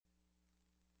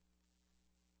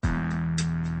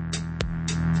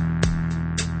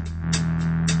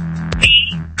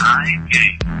Hey,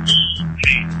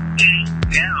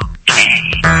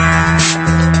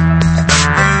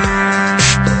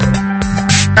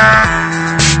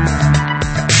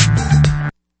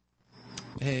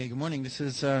 good morning. This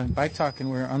is Bike Talk,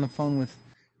 and we're on the phone with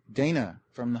Dana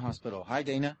from the hospital. Hi,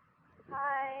 Dana.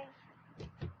 Hi.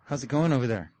 How's it going over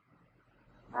there?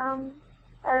 I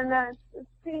don't know, it's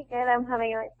pretty good. I'm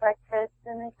having like breakfast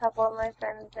and a couple of my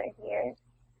friends are here.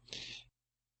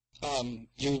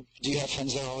 Do you have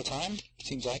friends there all the time?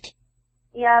 Seems like.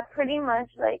 Yeah, pretty much,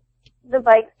 like, the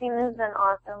bike scene has been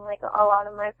awesome. Like, a lot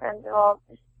of my friends are all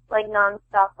just, like,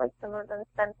 non-stop. Like, some of them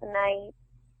spend the night,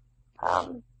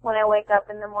 when I wake up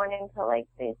in the morning till, like,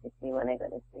 basically when I go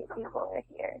to sleep, people are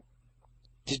here.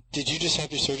 Did you just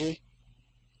have your surgery?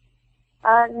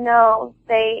 No,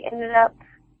 they ended up,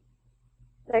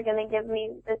 they're gonna give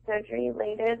me the surgery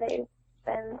later. They've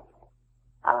been,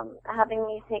 having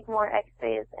me take more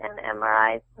x-rays and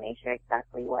MRIs to make sure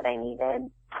exactly what I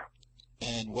needed.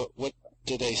 And what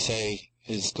do they say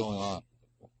is going on?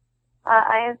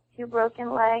 I have 2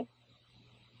 broken legs.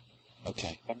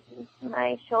 Okay. And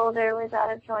my shoulder was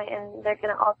out of joint, and they're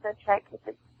going to also check if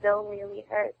it still really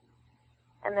hurts.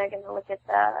 And they're going to look at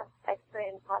the x-ray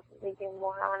and possibly do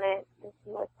more on it to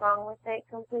see what's wrong with it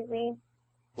completely.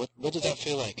 What does that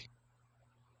feel like?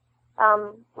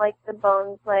 Like the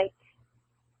bones, like,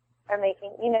 are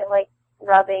making, like,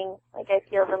 rubbing. Like, I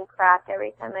feel them crack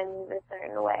every time I move a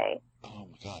certain way. Oh,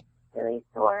 my God. Really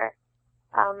sore.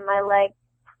 My legs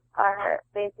are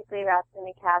basically wrapped in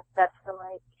a cast up to,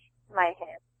 like, my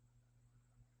hip.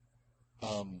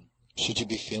 Should you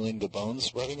be feeling the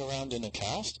bones rubbing around in a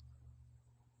cast?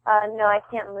 No, I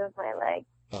can't move my legs.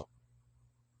 Oh.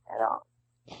 At all.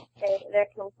 Oh, They're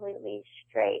completely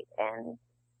straight and,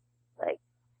 like,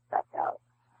 stuck out.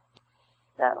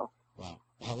 So. Wow.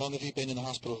 How long have you been in the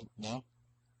hospital now?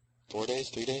 4 days?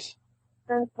 3 days?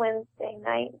 Since Wednesday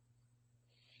night.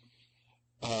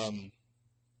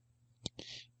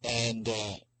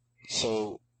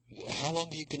 So how long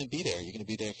are you going to be there? Are you going to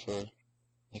be there for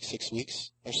like 6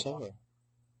 weeks or so? Or?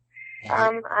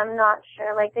 I'm not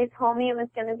sure. Like, they told me it was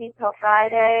going to be till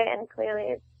Friday, and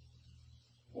clearly it's,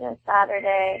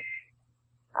 Saturday.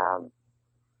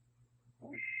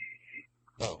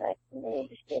 But they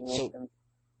just gave me some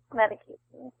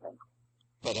medication. So.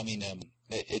 But I mean,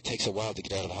 it takes a while to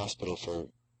get out of the hospital for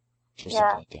something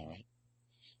like that, right?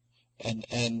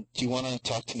 And do you want to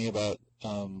talk to me about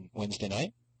Wednesday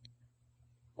night?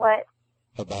 What?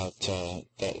 About that,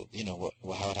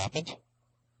 how it happened?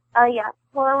 Yeah.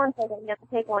 Hold on 1 second. You have to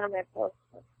take one of my pills.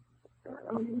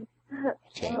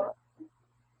 Okay.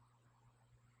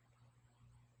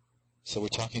 So we're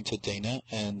talking to Dana,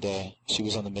 and she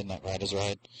was on the Midnight Riders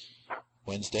ride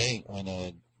Wednesday when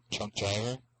a drunk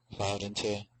driver plowed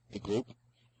into the group.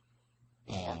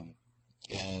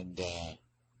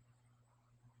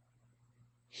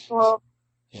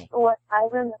 What I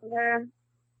remember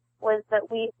was that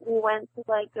we went to,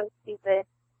 like, go see this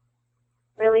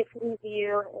really pretty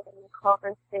view in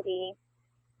Culver City.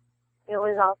 It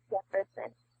was off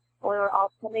Jefferson. We were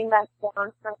all coming back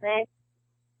down from it,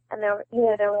 and there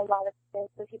were a lot of things,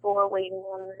 so people were waiting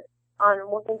on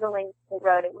one of the lanes of the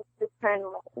road. It was the turn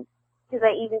lane, because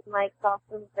I even, like, saw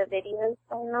some of the videos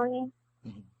finally,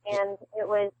 and it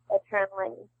was a turn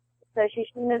lane. So she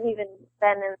shouldn't have even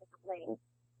been in the lane.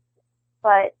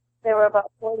 But there were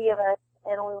about 40 of us,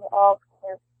 and we were all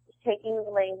kind of taking the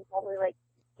lane, probably, like,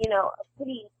 a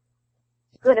pretty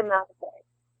good amount of it.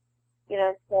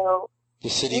 So the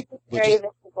city was very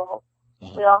visible.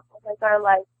 Uh-huh. We all had, like, our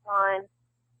lights on.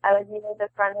 I was near the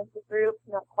front of the group,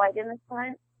 not quite in the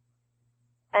front.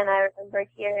 And I remember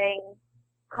hearing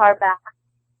car back.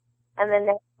 And the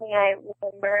next thing I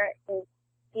remember is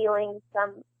feeling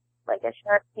some, like, a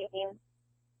sharp pain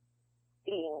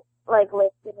being, like,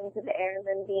 lifted into the air and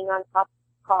then being on top of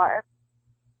the car.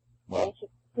 Wow. And she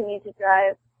continued to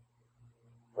drive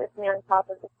with me on top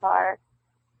of the car.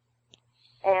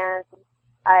 And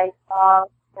I saw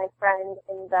my friend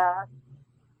in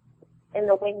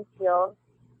the windshield.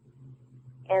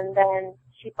 And then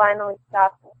she finally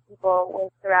stopped when people were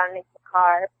surrounding the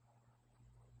car.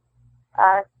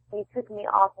 They took me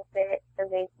off of it,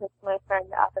 and they took my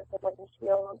friend out of the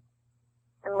windshield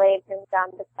and laid him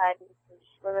down beside me.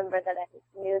 Remember that I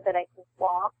knew that I could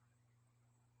walk,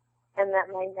 and that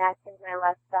my neck and my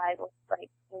left side was,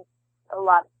 like, a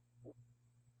lot of pain.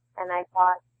 And I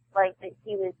thought, like, that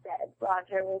he was dead.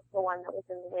 Roger was the one that was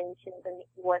in the windshield, and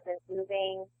he wasn't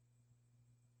moving.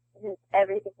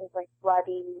 Everything was, like,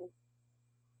 bloody.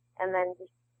 And then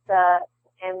just the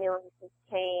ambulances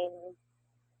came,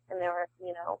 and there were,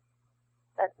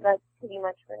 that's pretty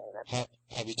much what I remember.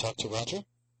 Have you talked to Roger?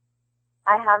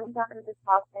 I haven't gotten to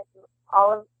talk to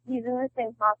him. He's in the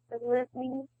same hospital as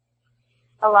me.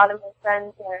 A lot of my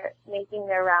friends are making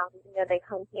their rounds. You know, they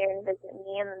come here and visit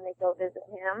me, and then they go visit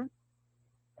him.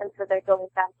 And so they're going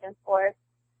back and forth.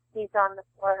 He's on the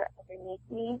floor underneath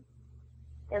me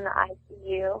in the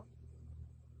ICU.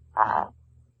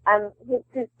 It's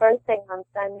his birthday on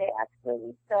Sunday,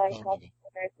 actually, so I called the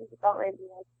nurses about maybe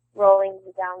like rolling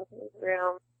me down to his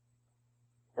room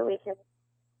so we can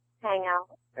hang out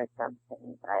or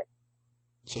something. But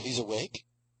so he's awake?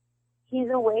 He's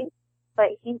awake, but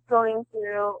he's going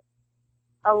through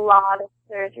a lot of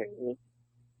surgery.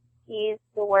 He's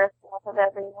the worst off of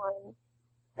everyone.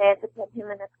 They had to put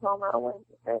him in a coma when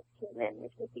he first came in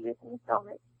because he was in so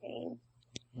much pain.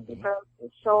 He broke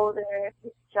his shoulder,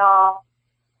 his jaw,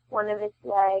 one of his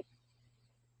legs.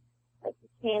 Like, he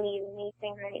can't eat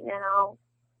anything right now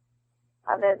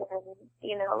other than,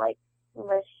 you know, like,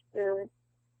 mush food.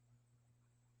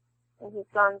 And he's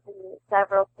gone through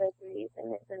several surgeries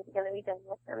and isn't going to be done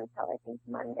with them until I think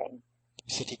Monday.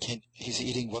 You said he's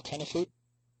eating what kind of food?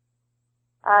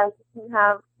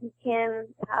 He can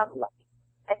have like,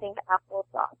 I think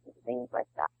applesauce and things like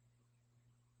that.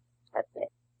 That's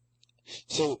it.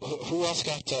 So who else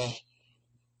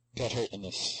got hurt in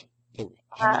this?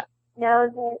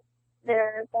 No,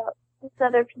 there are about 6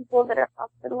 other people that are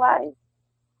hospitalized.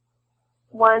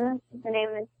 One, her name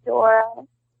is Dora,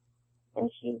 and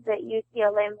she's at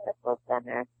UCLA Medical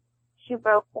Center. She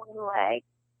broke one leg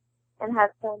and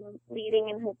has some bleeding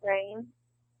in her brain.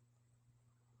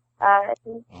 I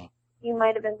think she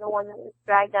might have been the one that was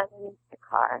dragged underneath the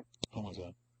car. Oh my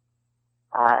God.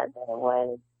 There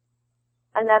was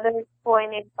another boy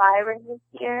named Byron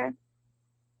this year.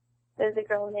 There's a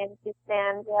girl named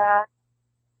Cassandra.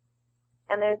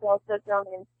 And there's also a girl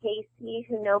named Casey,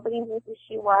 who nobody knew who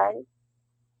she was.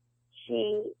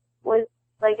 She was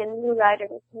like a new rider.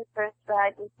 It was her first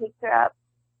ride. We picked her up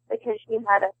because she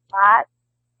had a flat,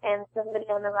 and somebody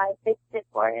on the ride fixed it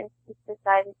for her, and she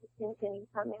decided to continue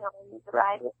coming on the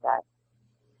ride with us.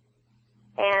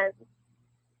 And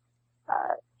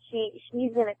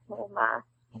she's in a coma.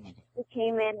 Oh my God. She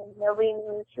came in and nobody knew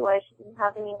who she was. She didn't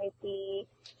have any ID.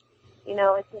 You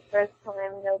know, it's the first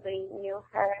time nobody knew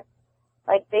her.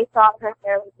 Like, they thought her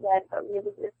hair was red, but really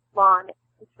it was blonde. It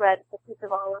was red because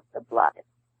of all of the blood.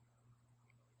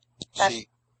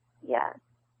 Yeah.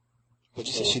 What did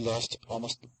you say? She lost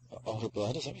almost all her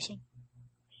blood? Is that what you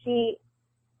said?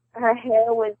 Her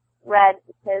hair was red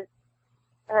because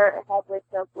her head was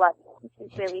so bloody.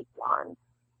 She's really blonde.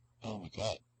 Oh my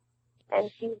God.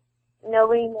 And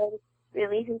nobody knows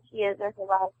really who she is or her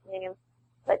last name,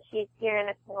 but she's here in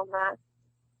a coma.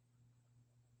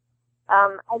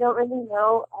 I don't really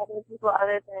know other people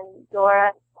other than Dora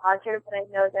and Roger, but I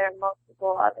know there are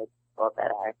multiple other people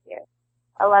that are here.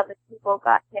 11 people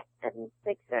got hit and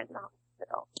 6 are in the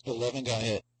hospital. 11 got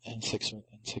hit and 6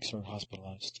 were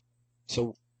hospitalized.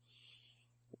 So,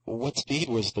 what speed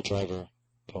was the driver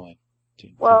going?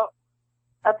 Well,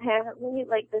 apparently,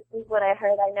 like, this is what I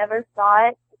heard. I never saw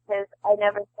it because I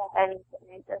never saw anything.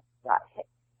 I just got hit.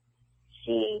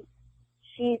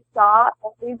 She saw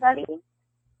everybody.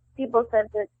 People said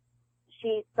that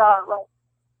she saw, like,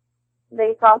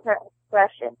 they saw her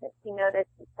expression, that she noticed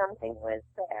that something was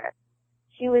there.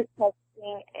 She was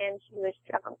texting and she was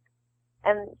drunk.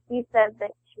 And she said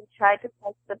that she tried to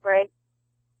press the brake,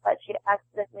 but she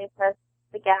accidentally pressed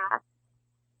the gas.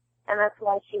 And that's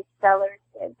why she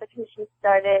accelerated, because she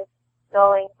started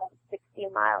going about 60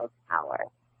 miles an hour.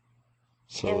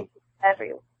 So,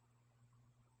 everywhere.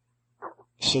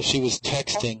 So she was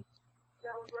texting.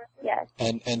 Yes.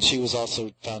 And she was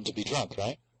also found to be drunk,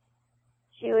 right?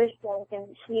 She was drunk,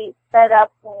 and she sped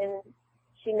up when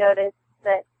she noticed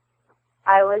that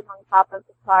I was on top of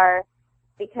the car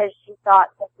because she thought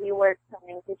that we were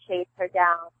trying to chase her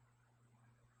down.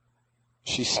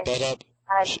 She sped up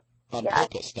on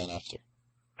purpose then after?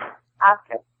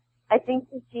 After. I think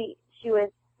that she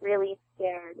was really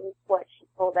scared is what she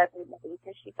told everybody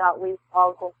because she thought we were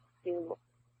all going to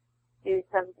do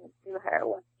something to her,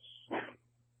 which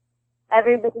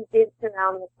everybody did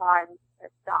surround the car and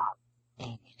stop.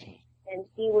 Oh my God. And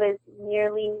he was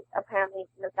nearly, apparently,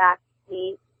 in the back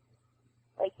seat.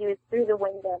 Like, he was through the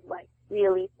window, like,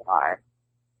 really far.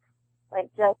 Like,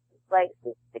 just his legs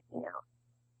was sticking out.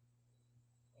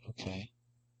 Okay.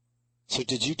 So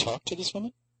did you talk to this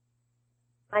woman?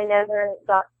 I never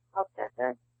got to talk to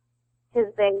her.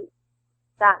 Because they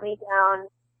sat me down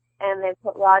and they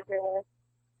put Roger,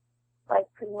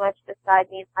 like, pretty much beside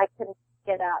me, and I couldn't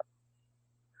get up.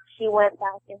 She went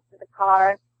back into the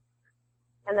car,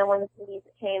 and then when the police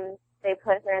came, they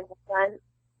put her in the front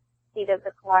seat of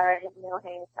the car and no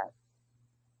handcuffs.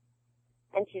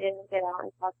 and she didn't get out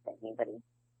and talk to anybody.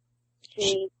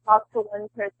 She talked to one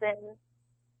person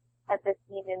at the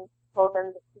scene and told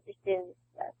them that she just didn't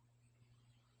see us.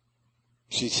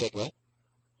 She said what?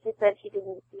 She said she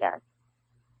didn't see us.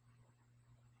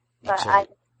 I'm But sorry.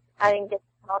 I didn't get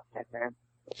to talk to her.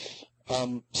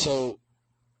 So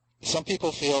some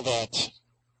people feel that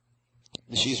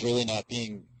she's really not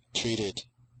being treated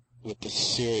with the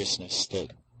seriousness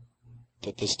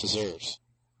that this deserves.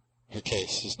 Her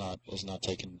case is not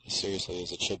taken as seriously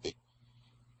as it should be.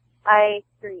 I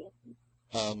agree.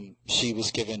 She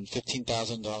was given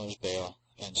 $15,000 bail,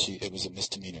 and it was a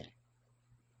misdemeanor.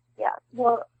 Yeah.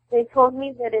 Well, they told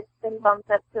me that it's been bumped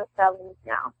up to a felony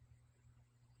now.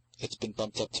 It's been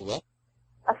bumped up to what?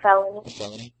 A felony. A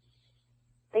felony?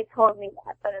 They told me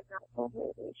that, but I'm not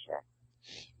completely sure.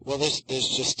 Well, there's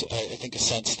just, I think, a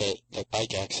sense that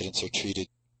bike accidents are treated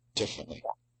differently.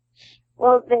 Yeah.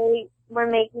 Well, they were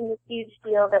making a huge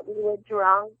deal that we were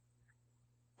drunk,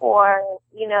 or,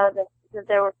 you know, that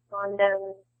there were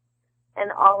condoms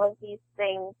and all of these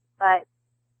things. But,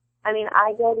 I mean,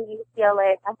 I go to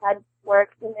UCLA. I had work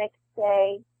the next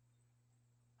day.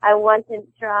 I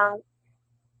wasn't drunk.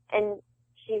 And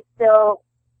she still,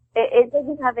 it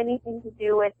doesn't have anything to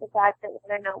do with the fact that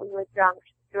whether or not we were drunk.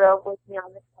 She drove with me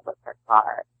on the top of her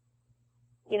car.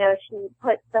 You know, she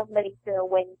put somebody through a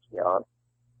windshield.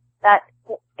 That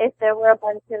if there were a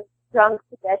bunch of drunk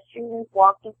pedestrians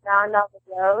walking around on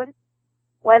the road,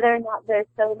 whether or not they're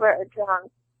sober or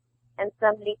drunk, and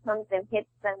somebody comes and hits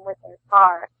them with their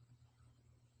car,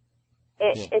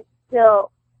 it's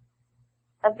still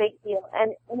a big deal.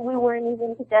 And we weren't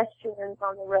even pedestrians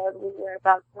on the road. We were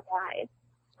about to ride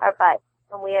our bikes,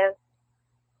 and we have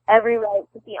every right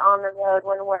to be on the road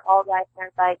when we're all riding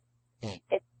our bikes.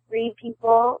 It's 3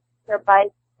 people per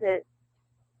bike to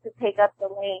take up the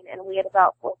lane, and we had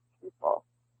about 4 people.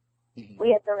 Mm-hmm.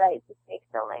 We had the right to take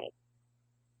the lane.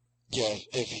 Yeah,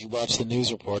 if you watch the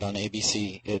news report on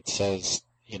ABC, it says,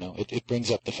 you know, it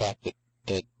brings up the fact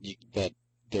that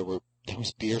there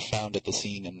was beer found at the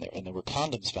scene and there were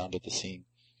condoms found at the scene,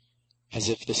 as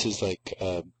if this is like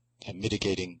a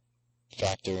mitigating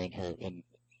factor in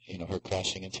her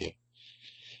crashing into you.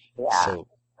 Yeah. So,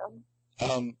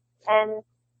 and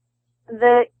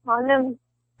the condoms,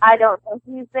 I don't know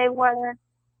whose they were.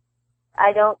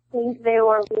 I don't think they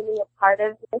were really a part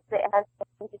of this. It has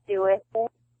nothing to do with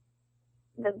it.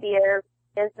 The beer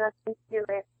has nothing to do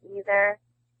with it either.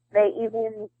 They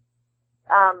even,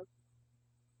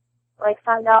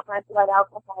 found out my blood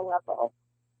alcohol level.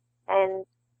 And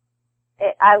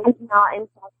I was not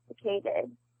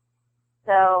intoxicated.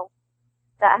 So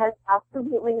that has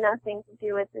absolutely nothing to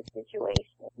do with the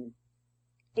situation.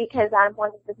 Because I'm one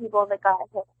of the people that got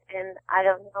hit, and I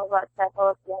don't know about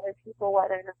several of the other people,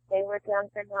 whether or not they were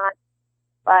drunk or not,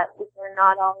 but we were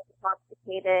not all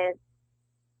intoxicated.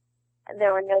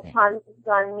 There were no condoms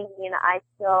on me, and I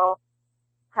still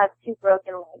have 2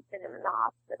 broken legs and I'm in the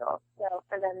hospital. So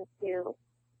for them to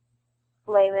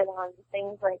blame it on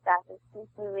things like that is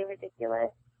completely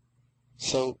ridiculous.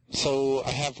 So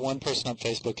I have one person on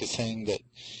Facebook is saying that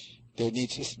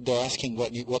they're asking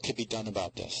what could be done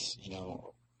about this, you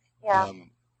know. Yeah.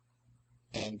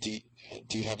 And do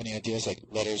you have any ideas, like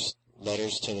letters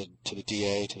to the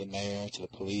DA, to the mayor, to the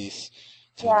police,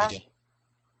 to the media?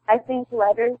 I think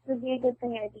letters would be a good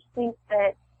thing. I just think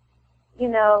that, you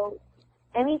know,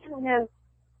 any kind of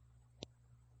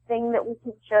thing that we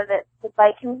can show that the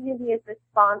bike community is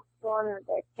responsible and that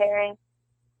they're caring.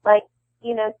 Like,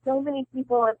 you know, so many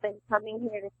people have been coming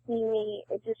here to see me.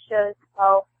 It just shows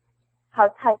how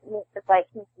tight-knit the bike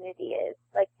community is.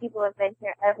 Like, people have been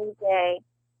here every day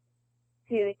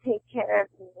to take care of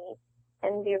me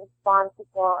and be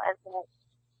responsible, and that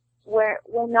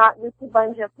we're not just a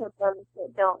bunch of hoodlums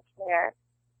that don't care.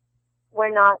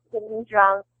 We're not getting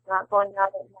drunk, not going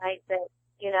out at night, that,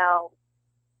 you know,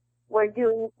 we're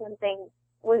doing something.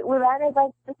 We ride our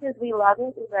bikes because we love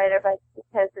it. We ride our bikes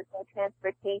because it's our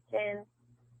transportation.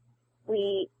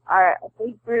 We are a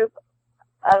big group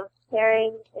of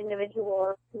caring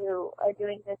individuals who are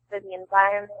doing this for the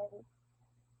environment.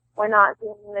 We're not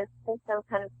doing this for some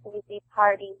kind of crazy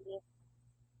party.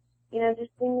 You know,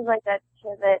 just things like that to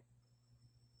show that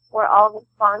we're all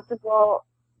responsible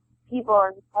people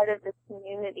and part of this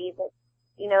community that,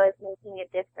 you know, is making a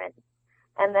difference.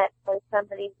 And that for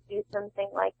somebody to do something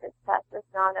like this stuff is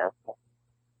not okay.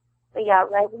 But yeah,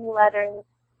 writing letters,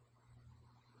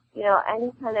 you know,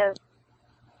 any kind of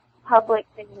public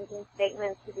things and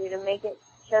statements to do to make it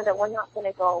show that we're not going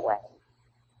to go away.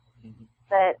 Mm-hmm.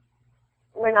 That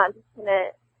we're not just going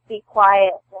to be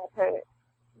quiet and let her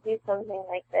do something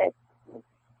like this,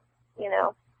 you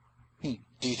know.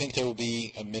 Do you think there will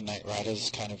be a Midnight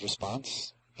Riders kind of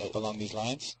response along these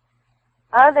lines?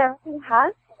 There has been,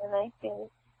 I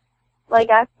think. Like,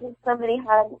 actually, somebody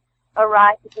had a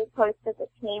ride that they posted that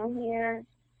came here.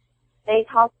 They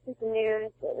talked to the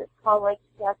news. It was called, like,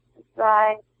 Justice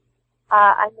Ride.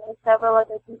 I know several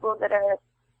other people that are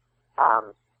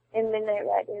in Midnight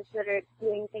Riders that are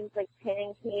doing things like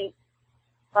pancake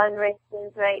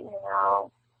fundraisers right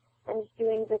now and just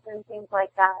doing different things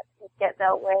like that to get the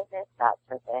awareness out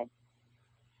for it.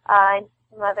 And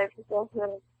some other people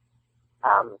who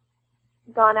have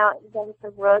gone out and done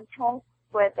some road tests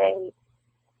where they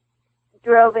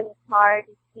drove in a car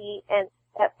to see and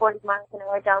at 40 miles an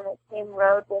hour down the same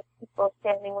road with people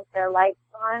standing with their lights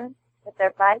on with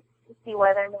their bikes to see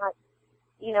whether or not,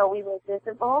 we were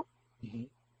visible. Mm-hmm.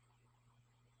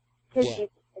 Because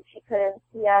she couldn't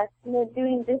see us.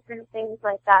 Doing different things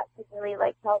like that to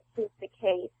really, help prove the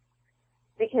case.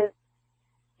 Because,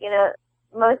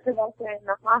 most of us are in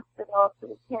the hospital, so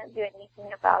we can't do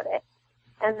anything about it.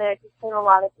 And there's just been a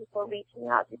lot of people reaching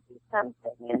out to do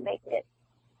something and make it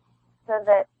so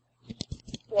that,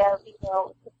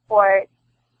 support.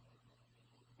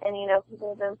 And, people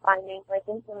have been finding,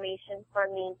 information for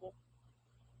me.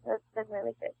 So it's been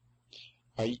really good.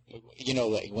 Are you,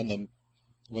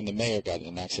 when the mayor got in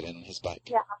an accident on his bike,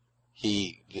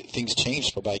 things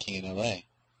changed for biking in L.A.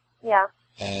 Yeah.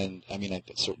 And,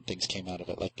 certain things came out of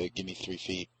it, like the Give Me 3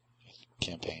 Feet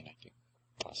campaign, I think,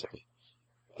 possibly.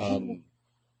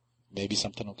 Maybe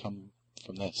something will come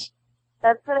from this.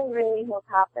 That's what I really hope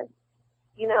happens.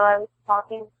 I was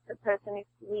talking to the person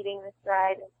who's leading this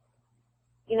ride, and,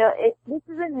 this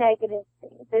is a negative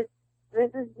thing. This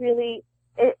is really,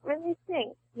 it really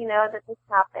stinks, that this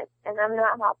happened, and I'm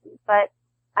not happy, but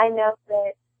I know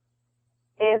that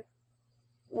if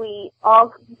we all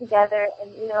come together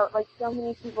and, so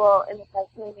many people in the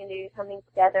bike community are coming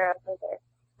together over this,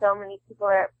 so many people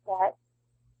are upset,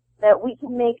 that we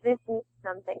can make this into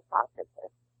something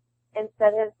positive.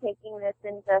 Instead of taking this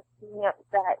and just being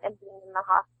upset and being in the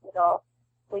hospital,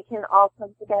 we can all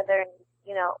come together and,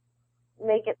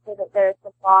 make it so that there's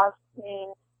a laws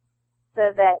change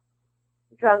so that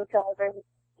drunk drivers,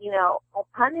 are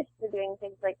punished for doing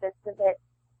things like this so that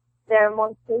there are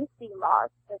more safety laws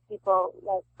for people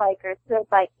like bikers who are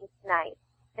biking tonight.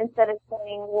 Instead of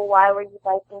saying, well, why were you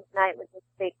biking tonight with this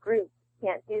big group? You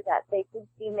can't do that. They should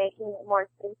be making it more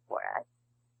safe for us.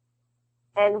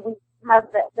 And we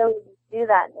have the ability to do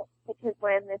that because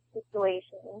we're in this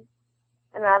situation.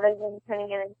 And rather than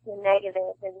turning it into a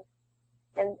negative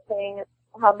and saying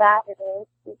how bad it is,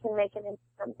 we can make it into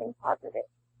something positive.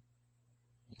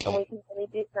 Okay. And we can really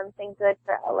do something good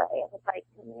for LA and the bike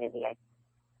community.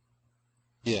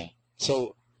 Yeah.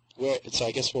 So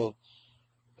I guess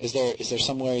is there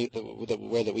some way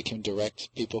that we can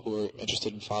direct people who are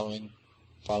interested in following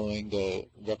the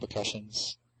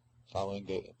repercussions, following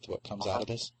what comes out of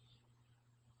this?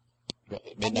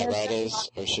 Midnight Riders,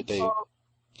 or should they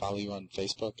follow you on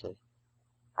Facebook or?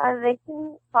 They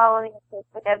can follow me on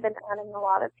Facebook. I've been adding a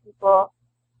lot of people.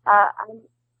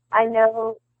 I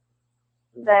know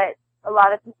that a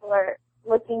lot of people are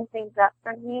looking things up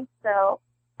for me, so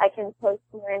I can post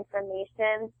more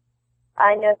information.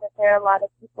 I know that there are a lot of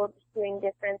people just doing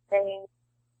different things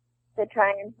to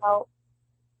try and help.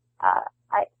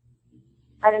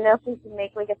 I don't know if we can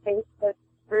make a Facebook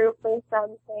group or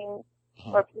something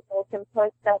where people can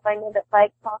post stuff. I know that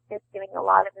Bike Talk is getting a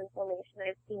lot of information.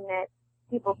 I've seen it.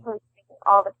 People posting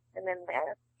all the time in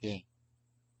there. Yeah.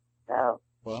 So.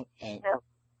 Well, and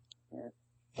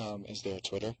is there a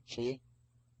Twitter for you?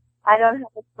 I don't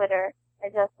have a Twitter. I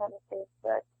just have a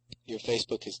Facebook. Your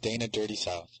Facebook is Dana Dirty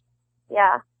South.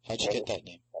 Yeah. How'd you get that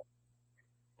name?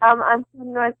 I'm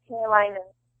from North Carolina.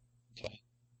 Okay.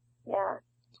 Yeah.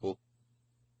 Cool.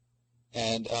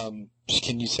 And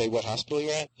can you say what hospital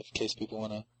you're at, in case people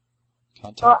want to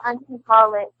contact? Well, I'm in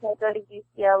college. I go to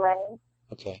UCLA.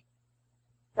 Okay.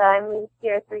 So I moved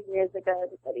here 3 years ago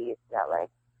to go to UCLA.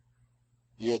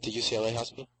 You're at the UCLA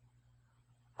hospital?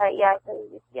 Yeah, I go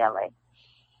to UCLA.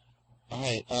 All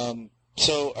right.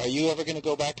 So are you ever going to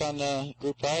go back on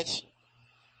group rides?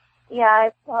 Yeah,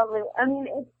 it's going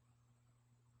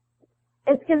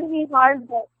to be hard,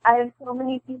 but I have so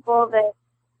many people that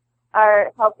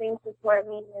are helping support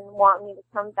me and want me to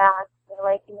come back. They're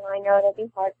like, I know it'll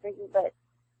be hard for you, but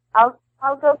I'll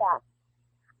go back.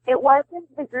 It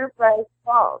wasn't the group ride's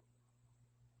fault.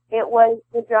 It was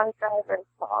the drunk driver's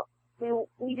fault.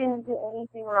 We didn't do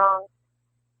anything wrong.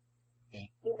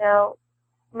 Yeah.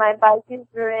 My bike is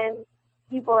ruined.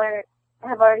 People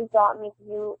have already got me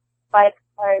new bike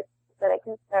parts so that I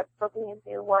can start booking a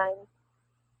new one.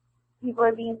 people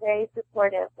are being very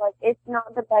supportive. Like, it's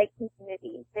not the bike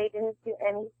community. They didn't do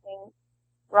anything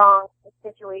wrong in the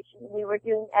situation. We were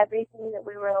doing everything that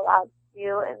we were allowed to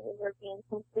do, and we were being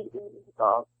completely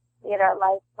legal. We had our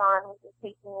lights on. We were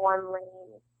taking one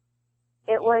lane.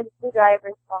 It was the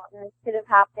driver's fault, and this could have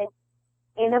happened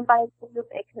in a bike group.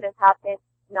 It could have happened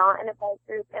not in a bike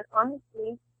group. And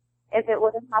honestly, if it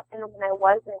would have happened when I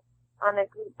wasn't on a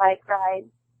group bike ride,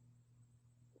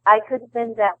 I could have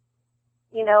been dead.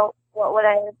 You know, what would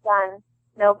I have done?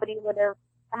 Nobody would have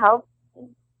helped me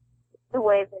the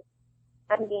way that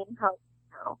I'm being helped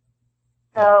now.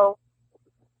 So,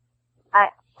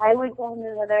 I would go on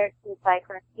another group bike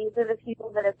ride. These are the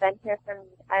people that have been here for me.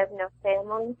 I have no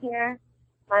family here.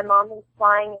 My mom is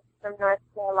flying from North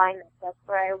Carolina. That's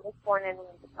where I was born and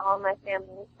raised. All my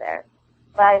family is there.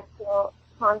 But I still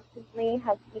constantly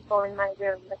have people in my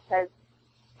room because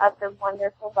of the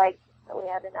wonderful bikes that we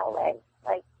had in LA.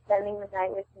 Like, spending the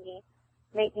night with me,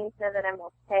 making sure that I'm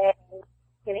okay,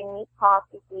 getting me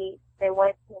coffee. They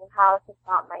went to my house and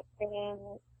got my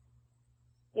things,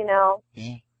 you know.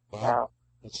 Yeah, wow. So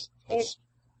that's...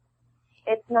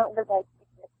 It's not the bike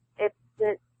business. It's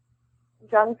the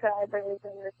drunk drivers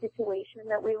and the situation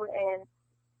that we were in,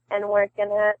 and we're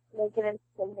gonna make it into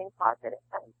something positive,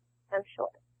 I'm sure.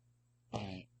 All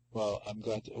right. Well, I'm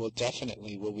glad. Well,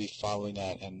 definitely we'll be following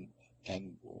that, and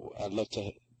I'd love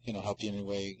to, help you in any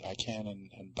way I can,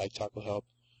 and Bike Talk will help.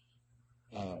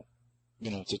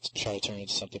 To try to turn it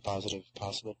into something positive if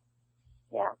possible.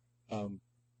 Yeah. All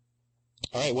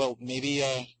right. Well, maybe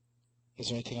is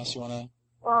there anything else you want to?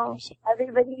 Well,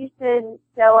 everybody should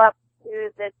show up to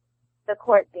the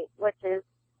court date, which is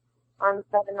on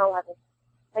 7/11.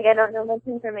 Like, I don't know much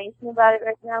information about it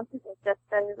right now because I just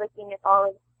started looking at all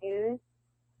of the news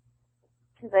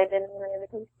because I didn't really have a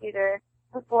computer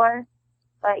before.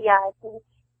 But yeah, I think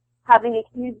having a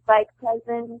huge bike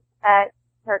presence at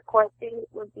her court date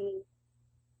would be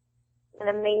an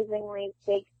amazingly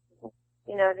big thing,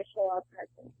 to show our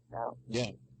presence. So.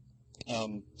 Yeah.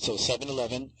 So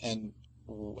 7-Eleven, and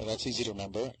that's easy to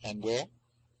remember. And where?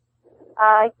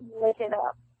 I can look it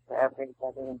up for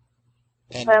everybody.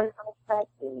 And, but I'm not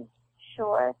exactly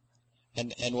sure.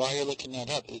 And while you're looking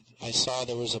that up, I saw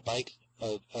there was a bike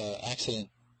accident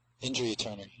injury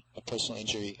attorney, a personal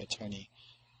injury attorney,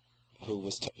 who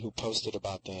posted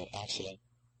about the accident.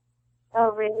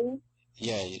 Oh, really?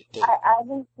 Yeah. I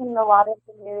haven't seen a lot of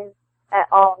the news at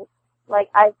all. Like,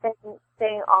 I've been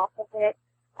staying off of it.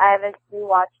 I haven't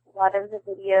watched a lot of the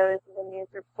videos and the news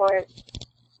reports.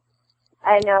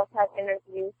 I know I've had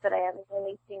interviews, but I haven't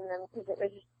really seen them because it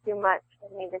was just too much for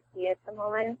me to see at the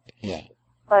moment. Yeah.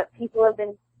 But people have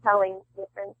been telling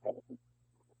different things.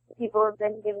 People have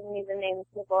been giving me the names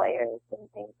of lawyers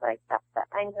and things like that. That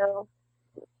I know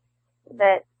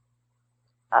that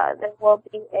there will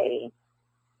be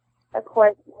a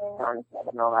court hearing on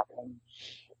 7/11.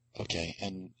 Okay,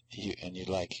 and you'd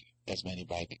like as many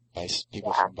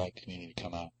people Yeah. from the bike community to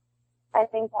come out. I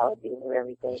think that would be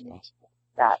really good. Awesome.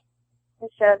 That to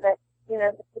show that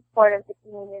the support of the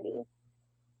community.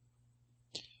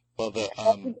 Well,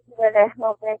 where they're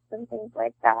helpless and things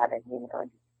like that, and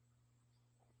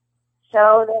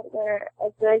show that we're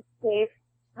a good, safe,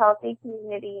 healthy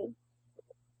community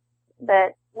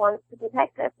that wants to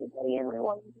protect everybody and we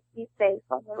want to be safe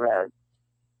on the road.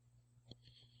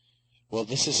 Well,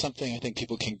 this is something I think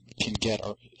people can get,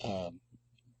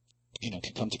 can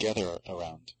come together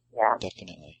around. Yeah.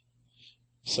 Definitely.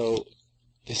 So,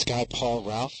 this guy Paul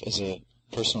Ralph is a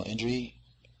personal injury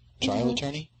trial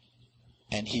attorney,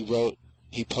 and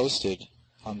he posted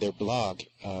on their blog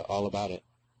all about it.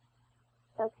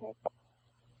 Okay.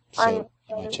 So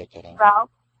you might check that out.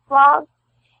 Ralph's blog?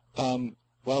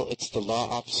 Well, it's the law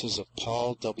offices of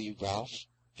Paul W. Ralph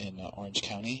in Orange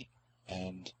County,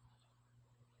 and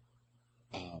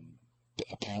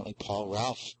apparently Paul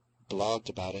Ralph blogged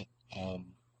about it,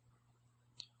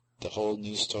 the whole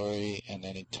news story, and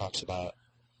then he talks about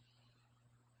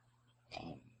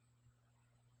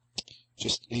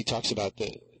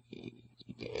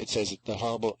it says that the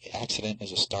horrible accident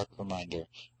is a stark reminder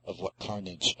of what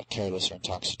carnage a careless or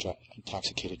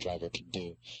intoxicated driver can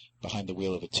do behind the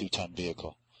wheel of a 2-ton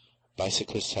vehicle.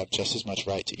 Bicyclists have just as much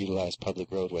right to utilize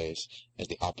public roadways as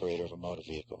the operator of a motor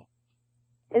vehicle.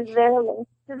 Is there a link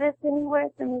to this anywhere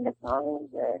for me to find?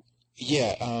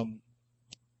 Yeah,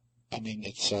 I mean,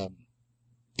 it's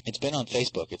been on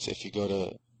Facebook. It's if you go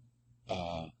to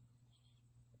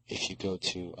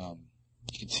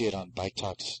you can see it on Bike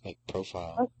Talk's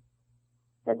profile. Okay.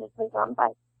 So this was on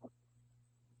Bike Talk.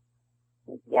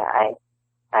 Yeah,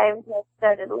 I've just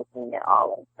started looking at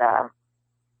all of the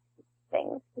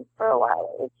things for a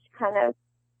while. It's kind of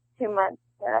too much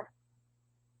to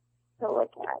to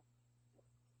look at?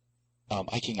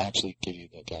 I can actually give you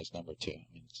the guy's number too. I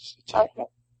mean, Okay.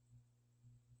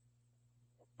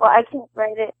 Well, I can't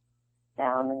write it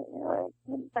down,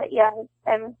 but yeah,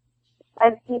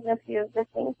 I've seen a few of the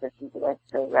things that people are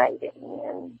still writing,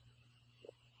 and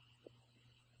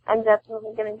I'm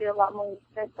definitely going to do a lot more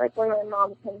research. Like when my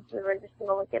mom comes through, we're just going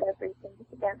to look at everything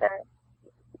together.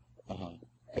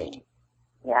 Good.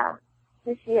 Yeah,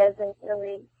 because she hasn't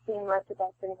really seen much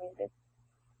about the news,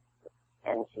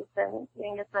 and she's been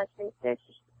doing as much research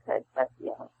as she could, but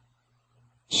yeah.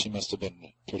 She must have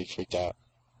been pretty freaked out.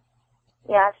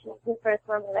 Yeah, she's the first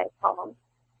one that I called,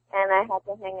 and I had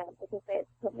to hang up because they had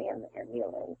to put me in the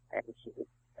ambulance,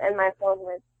 and my phone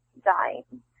was dying.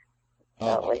 So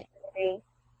it was very,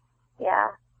 yeah,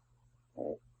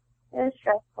 it was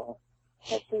stressful,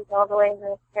 because she's all the way in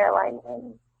North Carolina,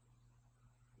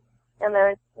 and there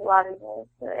was a lot of noise.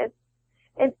 So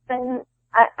it's been,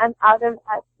 I'm out of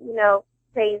that,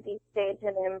 crazy stage,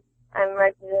 and I'm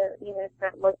ready to,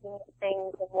 start looking at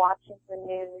things and watching the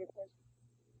news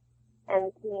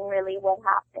and seeing really what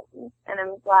happens. And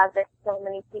I'm glad that so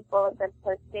many people have been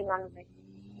posting on my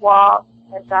wall.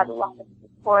 I've got a lot of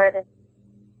support,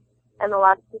 and a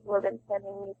lot of people have been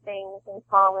sending me things and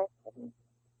comments. And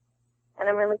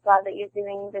I'm really glad that you're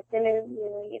doing this interview,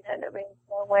 to raise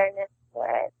the awareness for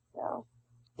it. So.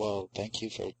 Well, thank you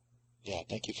for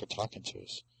talking to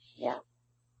us. Yeah.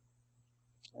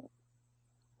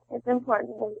 It's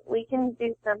important. We can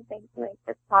do something to make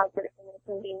this positive, and there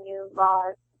can be new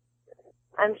laws.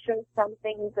 I'm sure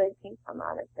something good can come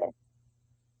out of this.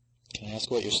 Can I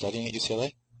ask what you're studying at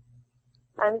UCLA?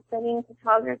 I'm studying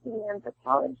photography and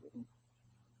anthropology.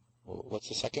 Well, what's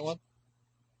the second one?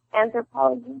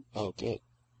 Anthropology. Oh, good.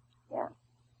 Yeah.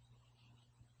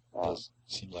 It does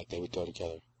seem like they would go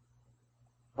together.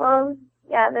 Well,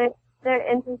 yeah,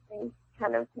 they're interesting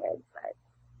kind of kids, but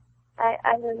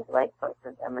I really like both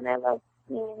of them, and I love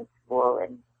being in school,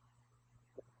 and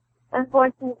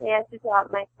unfortunately I have to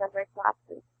drop my summer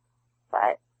classes,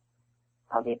 but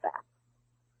I'll be back.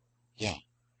 Yeah.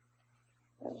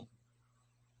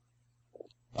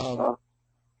 All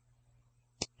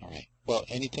right. Well,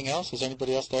 anything else? Is there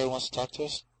anybody else there who wants to talk to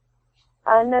us?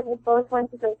 No, they both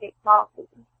went to go get coffee.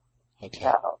 Okay.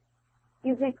 So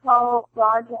you could call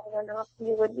Roger. I don't know if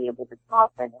you would be able to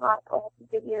talk or not, or I have to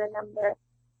give you the number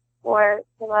for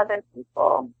some other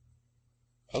people.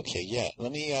 Okay, yeah.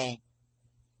 Let me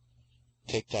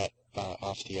take that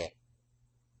off the air.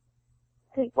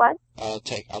 Take what? I'll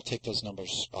take those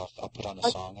numbers off. I'll put on a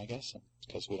song, I guess,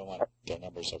 because we don't want their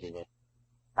numbers everywhere.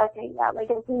 Okay, yeah,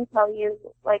 like I can tell you,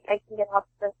 like I can get off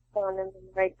the phone and then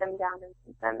write them down and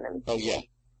send them. Oh, yeah.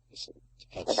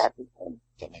 Would that be good?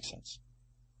 That makes sense.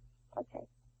 Okay.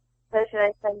 So should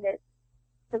I send it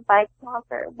to Bike Talk,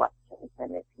 or what should I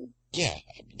send it to? Yeah,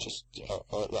 I mean, just,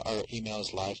 our email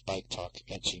is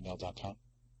liveBikeTalk@gmail.com.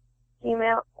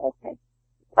 Gmail? Okay.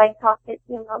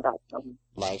 BikeTalk@gmail.com.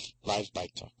 Live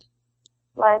Bike Talk.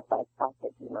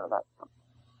 LiveBikeTalk@gmail.com.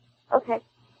 Okay.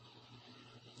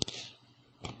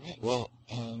 All right. Well,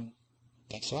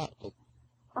 thanks a lot.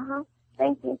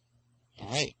 Thank you. All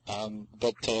right.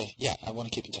 But yeah, I want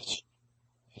to keep in touch.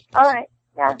 All right.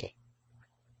 Yeah. Okay.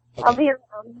 I'll be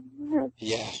around.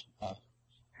 Yeah.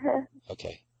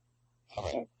 Okay. All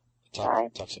right. Okay.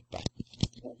 Talk soon. Bye.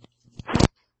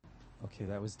 Okay,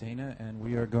 that was Dana, and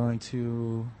we are going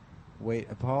to wait.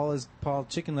 Paul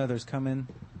Chicken Leather's coming.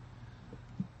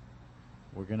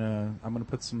 I'm gonna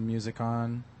put some music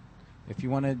on. If you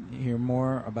want to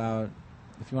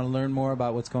learn more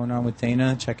about what's going on with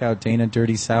Dana, check out Dana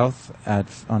Dirty South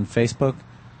on Facebook.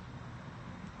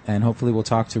 And hopefully we'll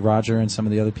talk to Roger and some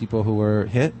of the other people who were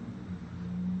hit.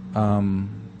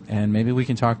 And maybe we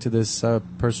can talk to this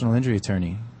personal injury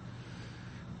attorney.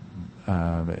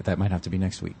 That might have to be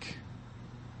next week.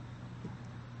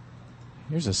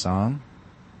 Here's a song.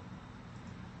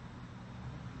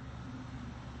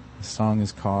 The song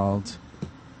is called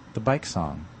The Bike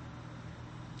Song.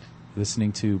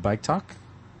 Listening to Bike Talk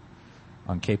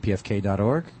on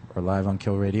kpfk.org or live on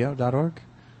killradio.org.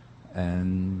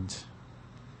 And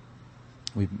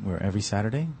we're every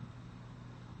Saturday.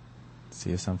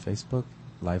 See us on Facebook,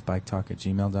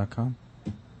 livebiketalk@gmail.com.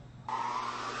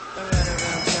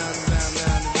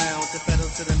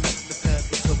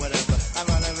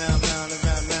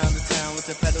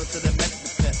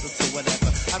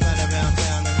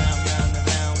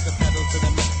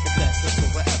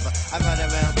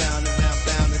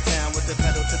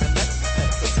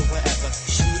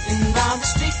 Shooting down the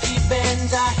sticky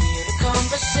bends, I hear the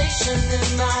conversation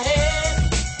in my head.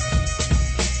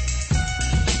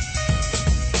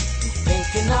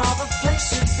 Thinking of a place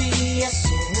to be, I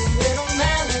sing a little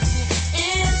melody.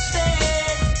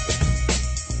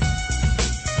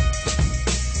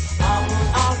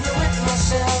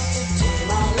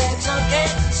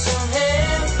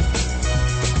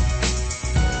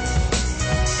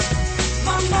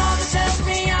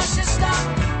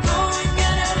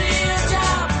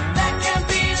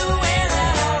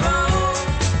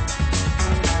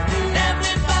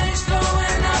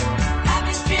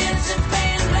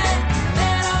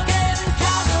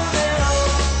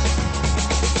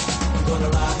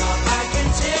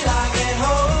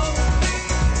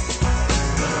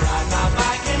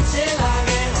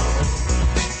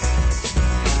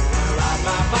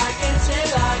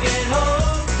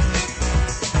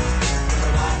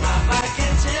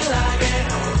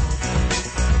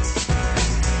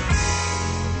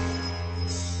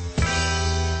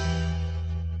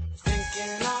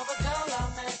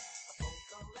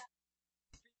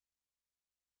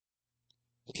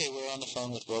 Okay, we're on the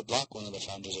phone with Roadblock, one of the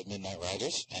founders of Midnight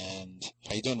Riders. And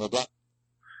how you doing, Roadblock?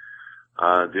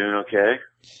 Doing okay.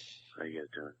 How you guys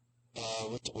doing?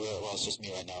 Well, it's just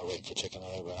me right now waiting for Chicken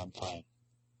Little, but I'm fine.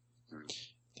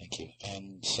 Thank you.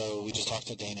 And so we just talked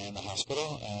to Dana in the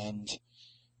hospital, and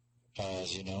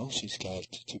as you know, she's got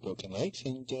 2 broken legs,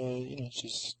 and,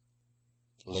 she's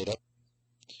laid up.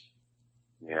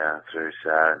 Yeah, it's very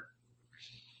sad.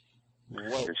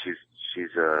 What? And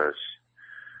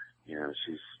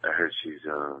I heard she's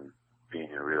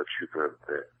being a real trooper up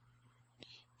there.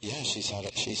 Yeah, she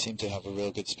seemed to have a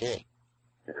real good spirit.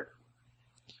 Yeah.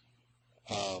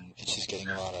 And she's getting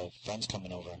a lot of friends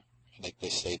coming over. Like they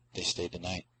stayed the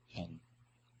night, and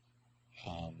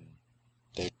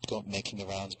they're making the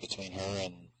rounds between her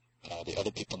and the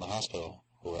other people in the hospital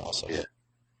who are also hit.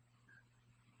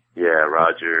 Yeah,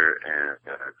 Roger and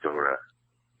Dora.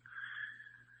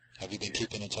 Have you been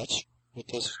keeping in touch with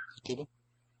those people?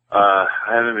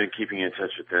 I haven't been keeping in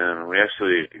touch with them. We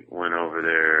actually went over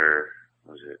there.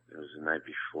 It was the night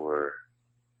before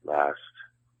last,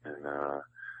 and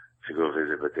to go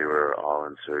visit, but they were all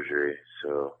in surgery,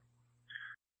 so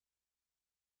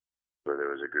where there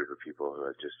was a group of people who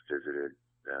had just visited.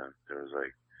 There was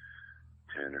like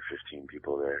 10 or 15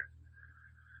 people there.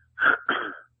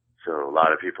 So a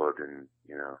lot of people have been,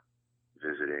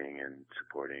 visiting and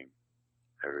supporting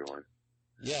everyone.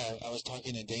 Yeah, I was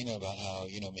talking to Dana about how,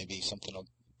 maybe something will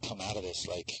come out of this,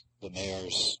 like the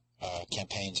mayor's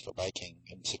campaigns for biking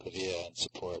in Ciclovia and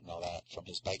support and all that from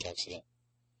his bike accident.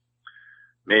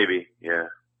 Maybe, yeah.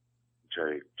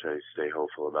 Try to stay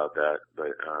hopeful about that,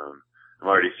 but I'm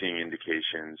already seeing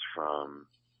indications from,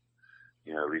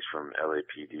 at least from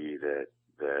LAPD that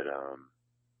they're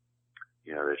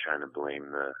trying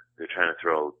to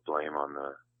throw blame on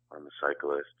the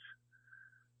cyclists.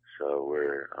 So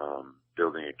we're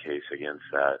building a case against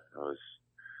that.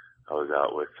 I was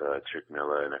out with Chick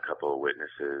Miller and a couple of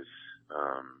witnesses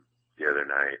the other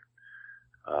night,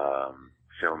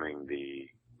 filming the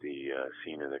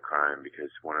scene of the crime,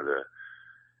 because one of the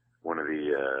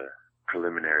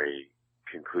preliminary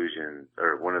conclusions,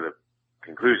 or one of the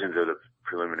conclusions of the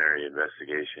preliminary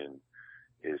investigation,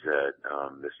 is that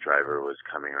this driver was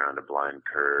coming around a blind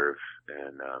curve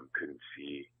and couldn't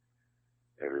see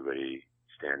everybody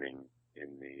standing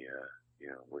in the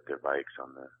with their bikes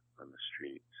on the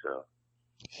street. So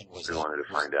we wanted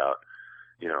to find out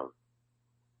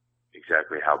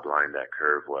exactly how blind that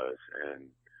curve was, and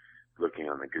looking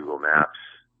on the Google Maps,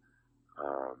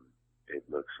 it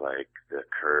looks like the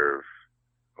curve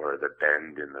or the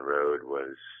bend in the road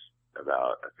was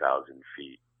about 1,000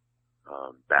 feet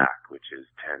back, which is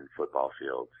 10 football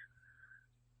fields.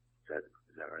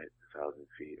 Is that right? 1,000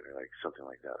 feet, or like something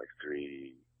like that, like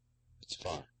 3. It's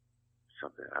far.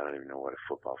 Something. I don't even know what a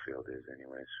football field is,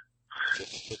 anyways.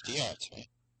 50 yards, right?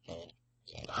 Or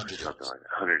 100 yards. Something like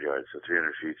 100 yards, so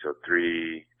 300 feet. So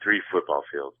three football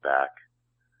fields back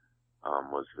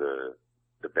was the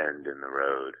bend in the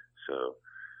road. So,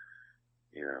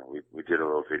 we did a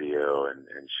little video and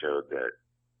showed that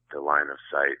the line of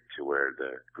sight to where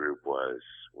the group was,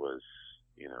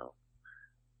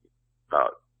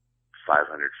 about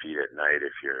 500 feet at night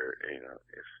if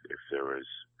there was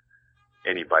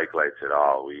any bike lights at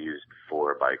all. We used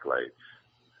 4 bike lights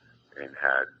and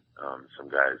had some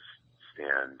guys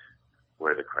stand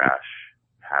where the crash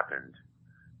happened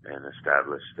and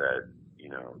established that,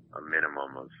 a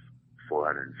minimum of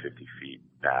 450 feet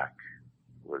back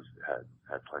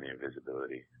had plenty of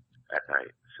visibility at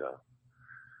night. So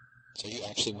you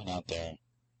actually went out there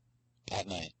at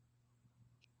night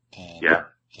and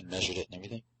measured it and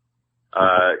everything?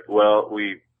 Well,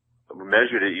 we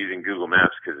measured it using Google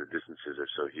Maps because the distances are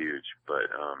so huge, but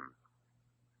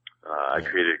I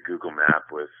created a Google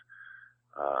Map with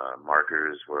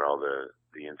markers where all the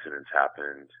incidents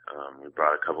happened. We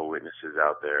brought a couple witnesses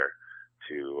out there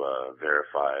to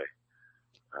verify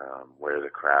where the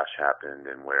crash happened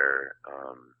and where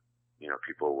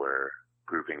people were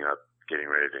grouping up, getting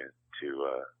ready to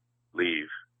leave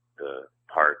the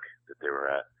park that they were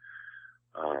at.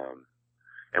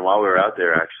 And while we were out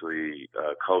there, actually,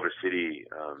 Culver City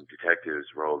detectives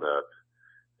rolled up,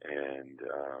 and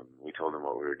we told them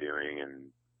what we were doing, and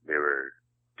they were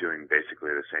doing basically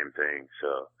the same thing.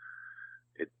 So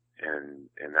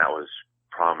and that was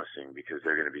promising, because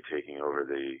they're going to be taking over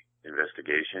the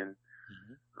investigation,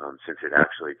 since it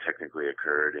actually technically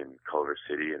occurred in Culver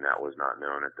City, and that was not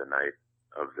known at the night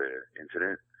of the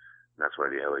incident. And that's why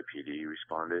the LAPD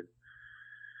responded.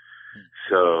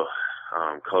 So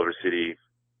Culver City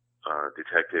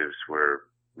detectives were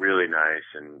really nice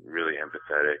and really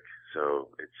empathetic. So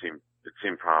it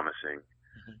seemed promising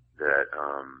that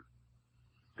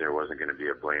there wasn't going to be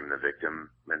a blame the victim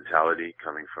mentality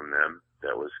coming from them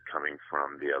that was coming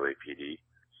from the LAPD.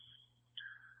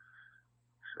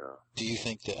 So. Do you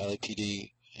think the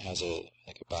LAPD has a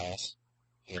bias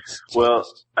against Well,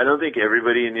 cyclists? I don't think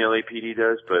everybody in the LAPD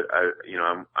does, but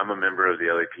I'm a member of the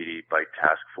LAPD Bike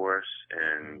Task Force,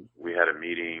 and we had a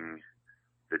meeting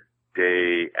the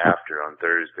day after, on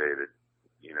Thursday,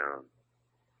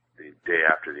 the day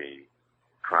after the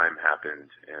crime happened,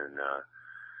 and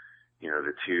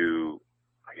the two,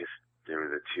 I guess there were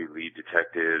the two lead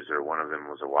detectives, or one of them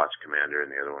was a watch commander,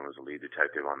 and the other one was a lead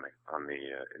detective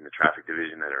in the traffic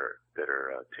division that are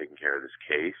taking care of this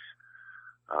case.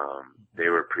 They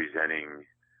were presenting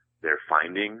their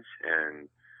findings, and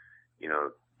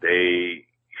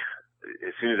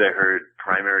as soon as I heard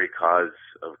primary cause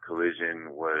of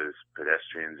collision was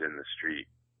pedestrians in the street,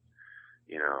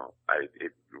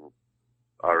 it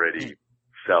already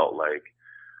felt like,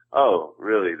 oh,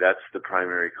 really? That's the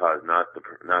primary cause, not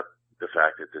the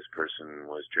fact that this person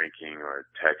was drinking or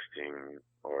texting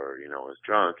or was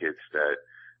drunk. It's that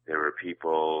there were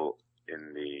people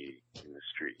in the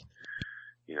street,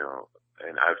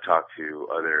 And I've talked to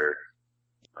other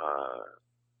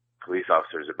police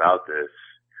officers about this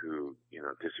who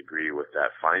disagree with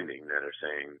that finding, that are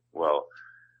saying, well,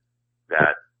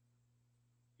 that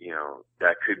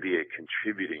could be a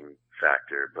contributing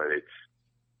factor, but it's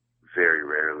very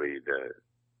rarely the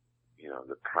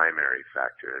primary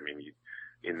factor. I mean,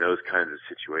 in those kinds of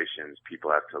situations,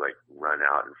 people have to run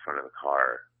out in front of the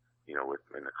car,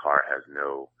 when the car has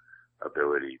no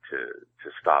ability to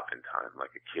stop in time,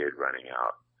 like a kid running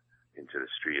out into the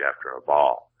street after a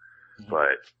ball. Mm-hmm.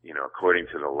 But, according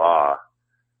to the law,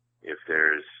 if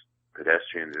there's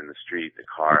pedestrians in the street, the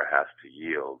car has to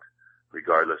yield,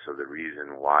 regardless of the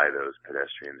reason why those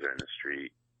pedestrians are in the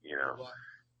street,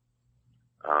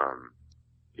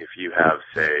 if you have,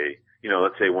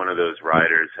 let's say one of those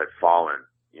riders had fallen,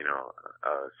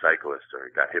 a cyclist, or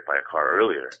got hit by a car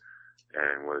earlier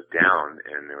and was down,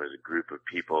 and there was a group of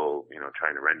people,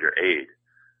 trying to render aid,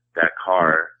 that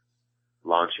car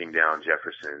launching down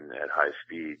Jefferson at high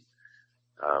speed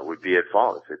would be at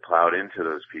fault if it plowed into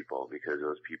those people, because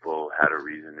those people had a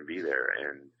reason to be there.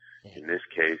 And in this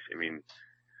case, I mean,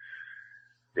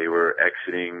 they were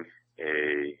exiting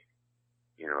a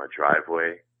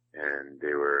driveway, and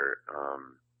they were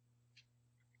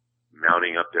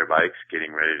mounting up their bikes,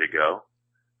 getting ready to go,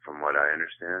 from what I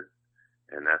understand.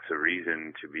 And that's a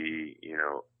reason to be,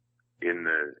 in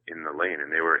the lane.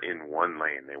 And they were in one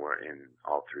lane. They weren't in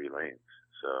all three lanes.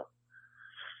 So,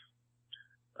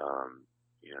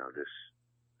 this,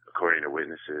 according to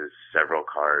witnesses, several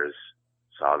cars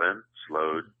saw them,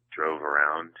 slowed, drove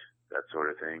around, that sort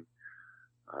of thing.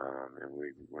 And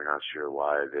we're not sure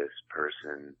why this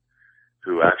person,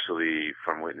 who actually,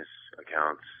 from witness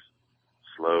accounts,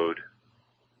 slowed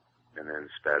and then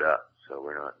sped up. So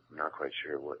we're not quite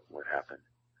sure what happened.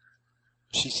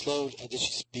 She slowed. Did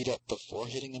she speed up before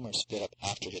hitting them, or sped up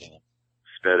after hitting them?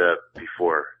 Sped up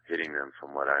before hitting them,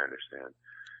 from what I understand.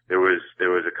 There was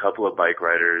a couple of bike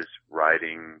riders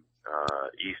riding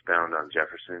eastbound on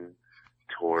Jefferson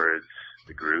towards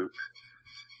the group,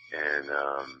 and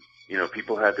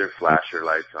people had their flasher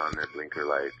lights on, their blinker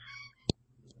lights,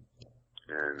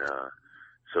 and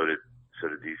so did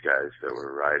these guys that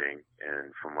were riding.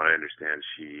 And from what I understand,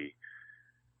 she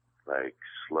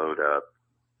slowed up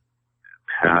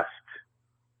past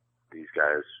these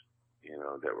guys,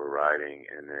 that were riding,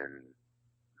 and then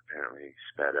apparently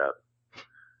sped up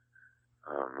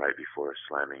right before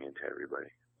slamming into everybody.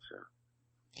 So.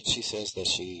 And she says that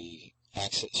she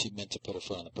meant to put her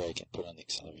foot on the brake and put on the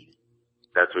accelerator.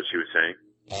 That's what she was saying?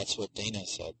 That's what Dana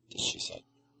said, she said.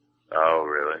 Oh,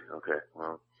 really? Okay.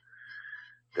 Well,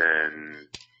 then,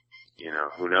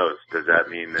 who knows? Does that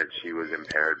mean that she was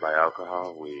impaired by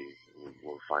alcohol?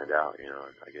 We'll find out,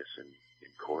 I guess in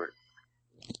court.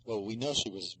 Well, we know she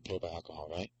was impaired by alcohol,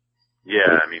 right?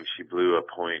 Yeah, I mean, she blew a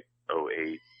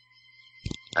 .08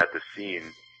 at the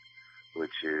scene,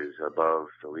 which is above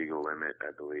the legal limit,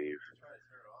 I believe.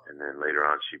 And then later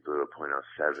on, she blew a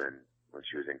 .07 when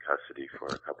she was in custody for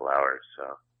a couple hours,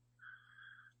 so.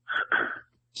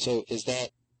 So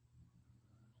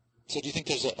do you think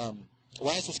there's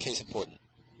why is this case important?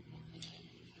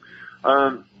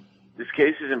 This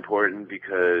case is important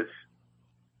because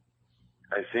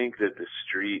I think that the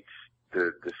streets,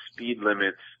 the speed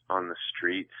limits on the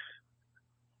streets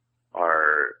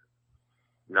are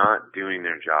not doing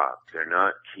their job. They're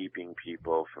not keeping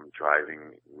people from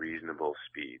driving reasonable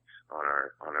speeds on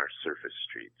our surface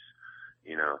streets.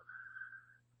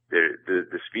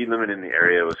 The speed limit in the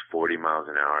area was 40 miles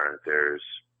an hour. There's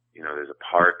a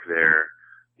park there,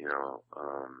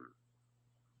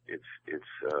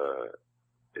 it's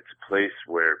a place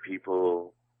where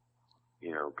people,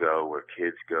 go, where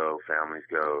kids go, families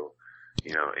go,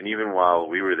 and even while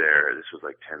we were there, this was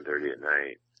like 10:30 at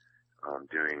night,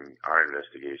 doing our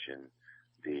investigation,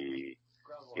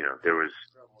 there was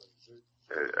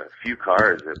a few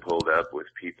cars that pulled up with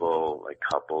people, like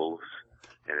couples,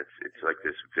 and it's like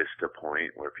this vista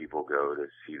point where people go to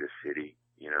see the city,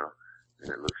 and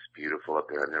it looks beautiful up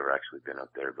there. I've never actually been up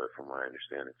there, but from what I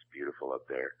understand, it's beautiful up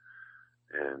there.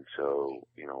 And so,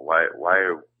 why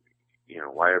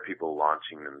are people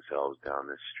launching themselves down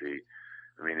this street?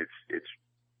 I mean, it's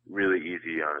really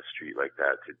easy on a street like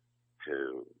that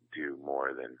to do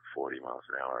more than 40 miles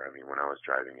an hour. I mean, when I was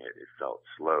driving it, it felt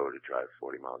slow to drive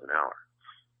 40 miles an hour.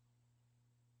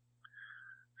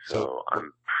 So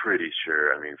I'm pretty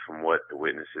sure, I mean, from what the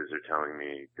witnesses are telling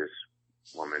me, this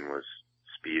woman was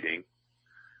speeding,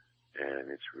 and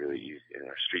it's really easy, and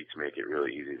our streets make it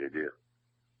really easy to do.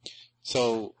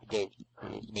 So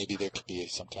maybe there could be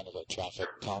some kind of a traffic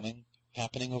calming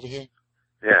happening over here?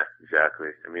 Yeah, exactly.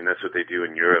 I mean, that's what they do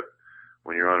in Europe.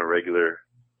 When you're on a regular,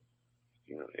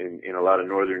 in a lot of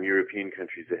northern European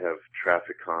countries, they have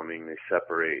traffic calming. They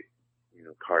separate,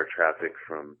 car traffic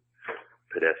from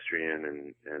pedestrian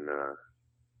and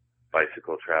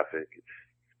bicycle traffic. It's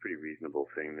a pretty reasonable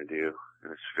thing to do,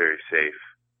 and it's very safe.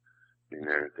 I mean,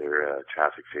 their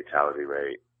traffic fatality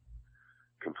rate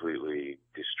completely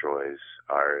destroys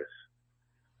ours.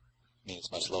 I mean,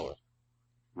 it's much lower.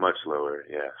 Much lower,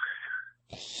 yeah.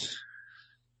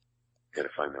 Got to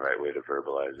find the right way to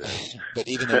verbalize it. But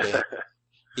even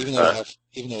though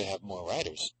they have more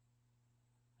riders.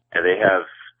 And they have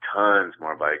tons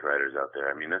more bike riders out there.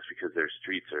 I mean, that's because their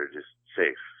streets are just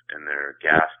safe, and their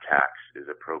gas tax is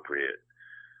appropriate.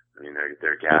 I mean,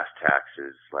 their gas tax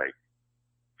is like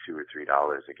 $2 or $3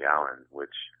 a gallon,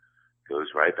 which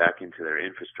goes right back into their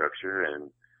infrastructure.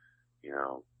 And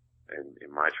and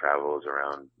in my travels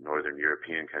around northern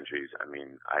European countries, I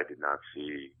mean, I did not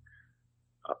see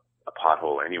a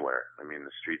pothole anywhere. I mean,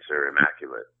 the streets are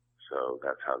immaculate, so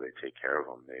that's how they take care of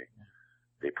them.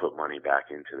 They put money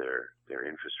back into their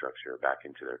infrastructure, back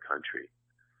into their country.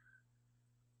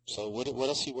 So what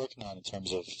else are you working on in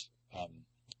terms of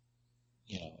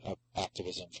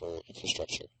activism for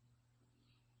infrastructure?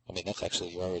 I mean, that's actually,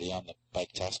 you're already on the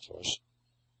bike task force.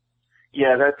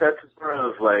 Yeah, that's more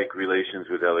of like relations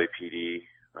with LAPD.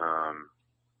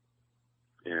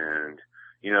 And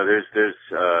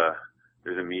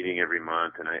there's a meeting every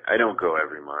month, and I don't go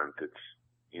every month. It's,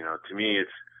 to me,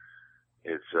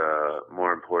 it's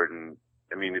more important.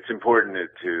 I mean, it's important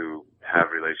to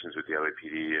have relations with the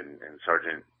LAPD and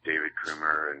Sergeant David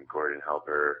Krumer and Gordon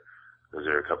Helper. Those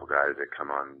are a couple guys that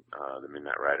come on the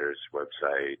Midnight Riders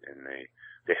website, and they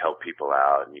help people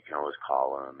out, and you can always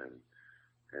call them, and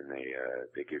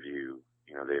they give you,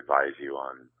 they advise you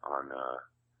on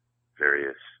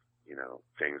various,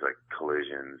 things like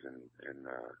collisions and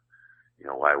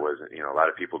why wasn't, a lot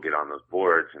of people get on those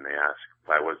boards and they ask,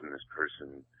 why wasn't this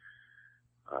person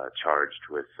charged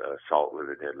with assault with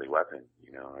a deadly weapon,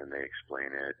 and they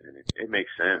explain it, and it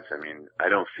makes sense. I mean, I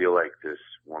don't feel like this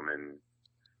woman,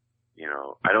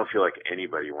 I don't feel like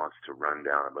anybody wants to run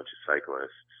down a bunch of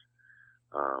cyclists,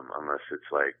 unless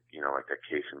it's like, like that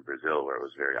case in Brazil where it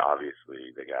was very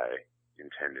obviously the guy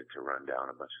intended to run down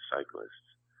a bunch of cyclists.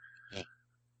 Yeah.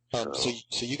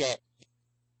 So you got,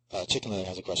 Chicken Leather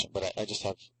has a question, but I just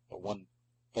have one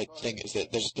thing is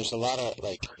that there's a lot of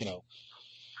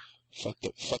fuck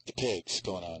the pigs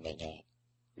going on right now.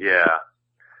 Yeah.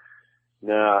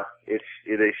 No,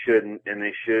 they shouldn't, and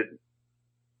they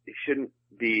shouldn't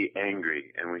be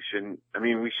angry, and we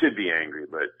should be angry,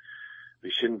 but we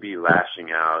shouldn't be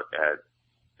lashing out at,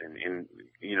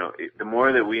 the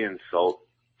more that we insult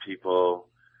people,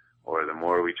 or the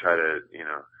more we try to,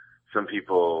 some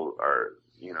people are,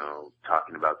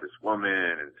 talking about this woman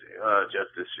and say,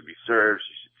 justice should be served,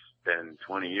 she should spend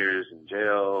 20 years in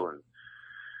jail, and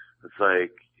it's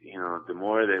like, the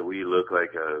more that we look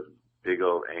like a big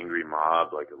old angry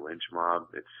mob, like a lynch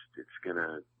mob, it's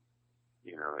gonna,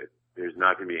 there's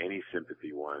not gonna be any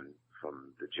sympathy won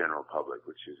from the general public,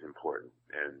 which is important.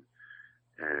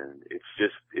 And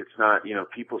it's not,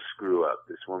 people screw up.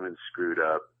 This woman screwed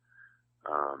up.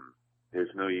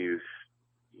 There's no use,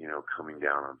 coming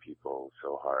down on people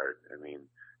so hard. I mean,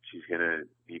 she's gonna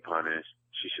be punished.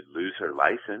 She should lose her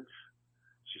license.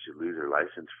 She should lose her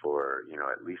license for,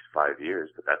 at least 5 years,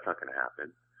 but that's not gonna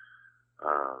happen.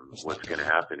 What's gonna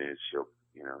happen is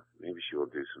maybe she will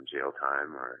do some jail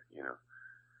time, or,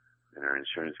 and her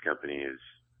insurance company is,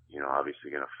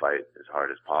 obviously going to fight as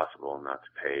hard as possible not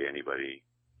to pay anybody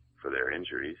for their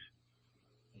injuries.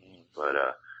 But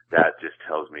that just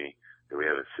tells me that we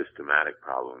have a systematic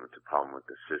problem. It's a problem with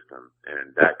the system.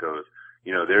 And that goes,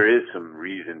 there is some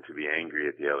reason to be angry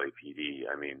at the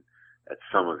LAPD. I mean, at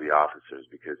some of the officers,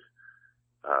 because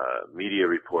media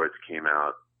reports came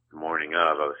out the morning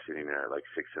of. I was sitting there at like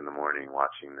 6 a.m.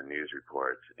 watching the news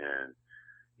reports, and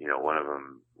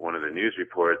one of the news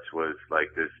reports was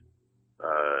like this,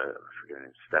 I forget her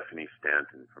name, Stephanie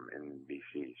Stanton from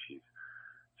NBC.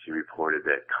 She reported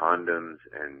that condoms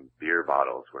and beer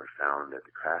bottles were found at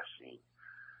the crash scene.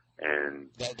 And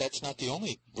that's not the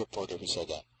only reporter who said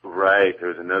that. Right. There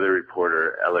was another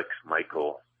reporter, Alex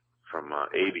Michael from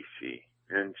ABC.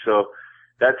 And so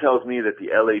that tells me that the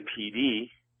LAPD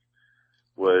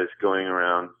was going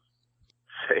around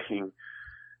saying,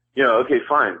 okay,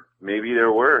 fine, maybe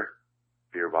there were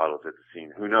beer bottles at the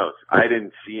scene. Who knows? I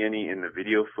didn't see any in the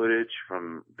video footage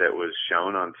that was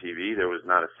shown on TV. There was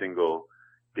not a single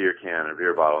beer can or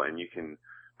beer bottle, and you can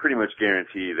pretty much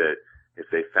guarantee that if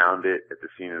they found it at the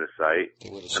scene of the site,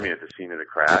 at the scene of the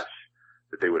crash,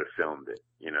 that they would have filmed it,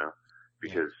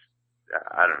 because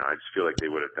I don't know, I just feel like they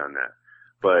would have done that.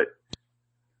 But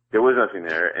there was nothing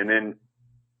there. And then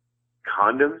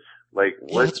condoms, like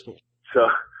what?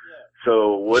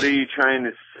 So what are you trying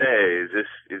to say?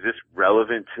 Is this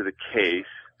relevant to the case?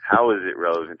 How is it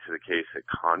relevant to the case that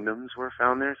condoms were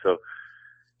found there? So,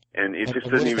 and it just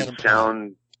doesn't even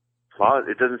sound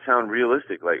plausible. It doesn't sound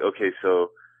realistic. Like, okay,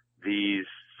 so these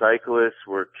cyclists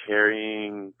were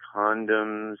carrying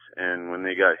condoms, and when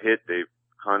they got hit,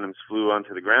 condoms flew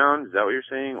onto the ground. Is that what you're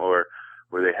saying? Or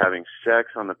were they having sex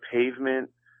on the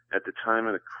pavement at the time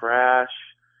of the crash,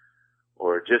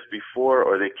 or just before,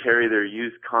 or they carry their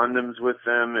used condoms with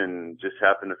them and just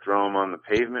happen to throw them on the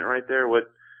pavement right there? What,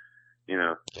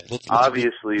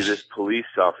 obviously this police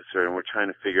officer, and we're trying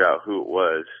to figure out who it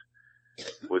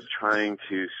was trying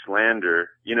to slander,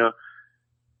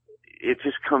 it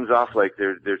just comes off like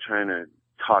they're trying to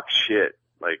talk shit,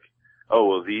 like, oh,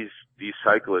 well, these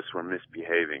cyclists were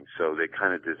misbehaving, so they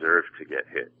kind of deserve to get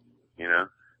hit,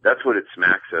 That's what it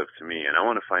smacks of to me, and I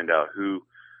want to find out who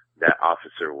that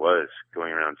officer was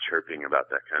going around chirping about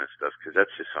that kind of stuff, because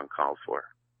that's just uncalled for.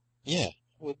 Yeah.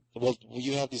 Well,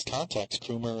 you have these contacts,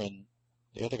 Krumer and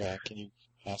the other guy. Can you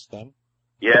ask them?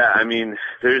 Yeah, I mean,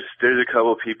 there's a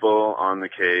couple people on the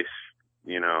case,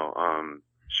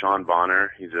 Sean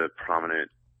Bonner, he's a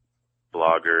prominent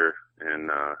blogger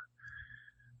and,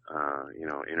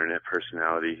 internet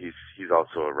personality. He's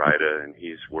also a writer, and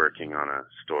he's working on a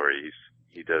story.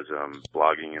 He does,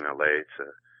 blogging in LA. It's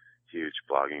a huge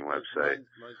blogging website.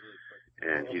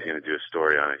 And he's going to do a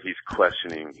story on it.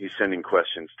 He's sending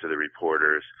questions to the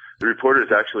reporters. The reporters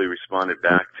actually responded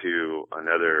back to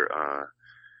another,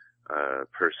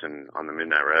 person on the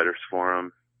Midnight Riders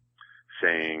forum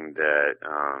saying that,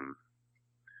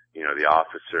 the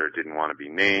officer didn't want to be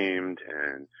named,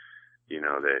 and,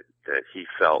 that he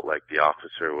felt like the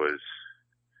officer was,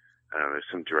 I don't know,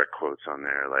 there's some direct quotes on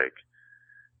there, like,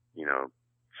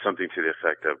 something to the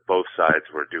effect of both sides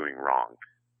were doing wrong.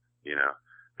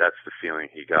 That's the feeling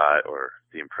he got, or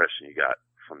the impression he got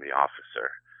from the officer.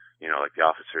 Like the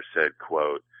officer said,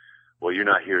 quote, well, you're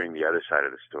not hearing the other side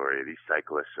of the story. These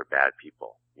cyclists are bad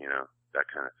people, that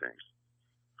kind of thing.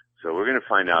 So we're going to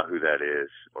find out who that is,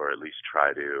 or at least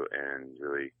try to, and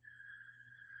really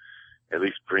at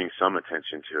least bring some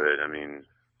attention to it. I mean,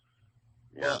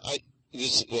 yeah. Well,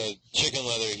 this Chicken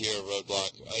Leather here,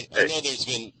 Roadblock. I know there's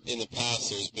been, in the past,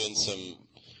 there's been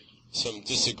some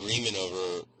disagreement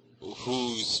over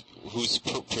who's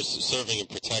serving and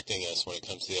protecting us when it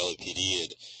comes to the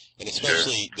LAPD, and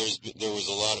especially there was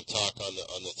a lot of talk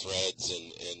on the threads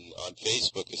and on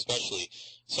Facebook, especially,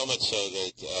 so much so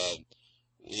that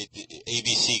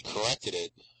ABC corrected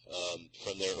it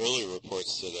from their earlier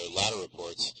reports to their latter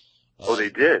reports. Oh, they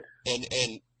did.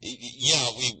 And yeah,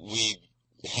 we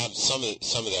have some of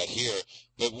that here.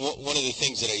 But one of the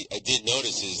things that I did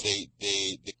notice is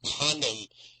the condom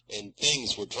and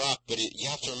things were dropped. But you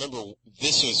have to remember,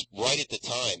 this was right at the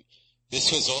time.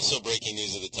 This was also breaking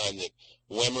news at the time that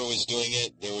Wemmer was doing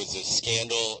it. There was a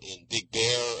scandal in Big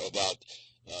Bear about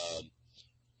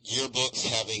yearbooks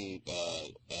having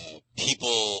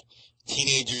people,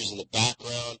 teenagers in the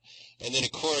background. And then,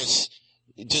 of course,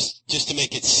 just to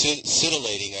make it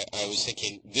scintillating, I was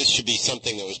thinking this should be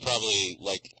something that was probably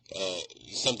like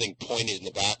something pointed in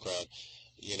the background.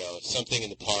 Something in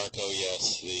the park. Oh,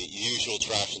 yes, the usual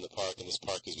trash in the park, and this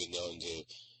park has been known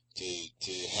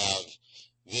to have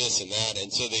this and that,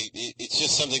 and so it's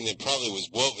just something that probably was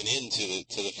woven into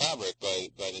the fabric by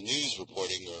the news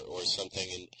reporting or something,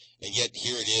 and yet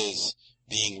here it is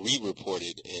being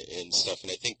re-reported and stuff.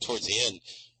 And I think towards the end,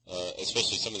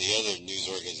 especially some of the other news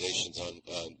organizations on,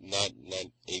 not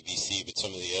ABC, but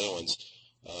some of the other ones,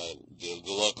 the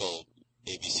local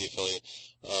ABC affiliate,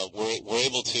 were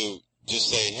able to just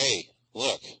say, hey,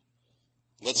 look,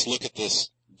 let's look at this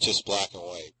just black and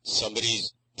white.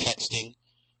 Somebody's texting,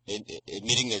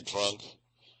 admitting they're drunk,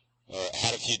 or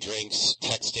had a few drinks,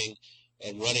 texting,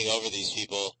 and running over these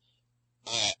people.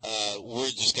 We're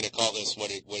just going to call this what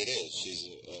it is. She's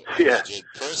a alleged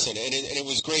person, and it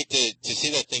was great to see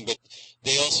that thing. But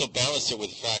they also balanced it with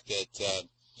the fact that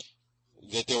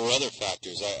that there were other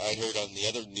factors. I heard on the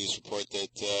other news report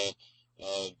that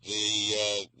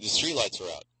the streetlights were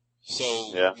out.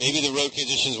 So maybe the road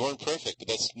conditions weren't perfect, but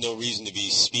that's no reason to be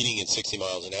speeding at 60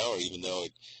 miles an hour, even though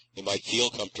it might feel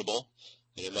comfortable,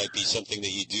 and it might be something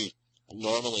that you do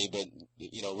normally, but,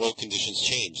 road conditions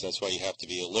change. That's why you have to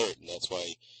be alert, and that's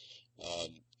why,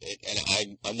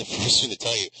 and I'm the first one to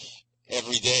tell you,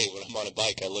 every day when I'm on a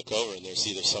bike, I look over and there's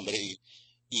either somebody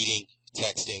eating,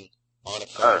 texting, on a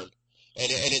phone,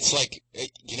 and it's like,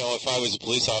 if I was a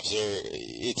police officer,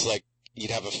 it's like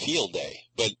you'd have a field day,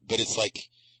 but it's like,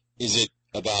 is it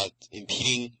about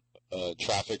impeding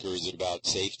traffic, or is it about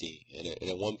safety? And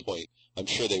at one point, I'm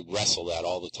sure they wrestle that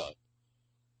all the time.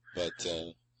 But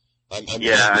I'm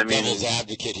being the devil's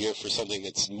advocate here for something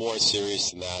that's more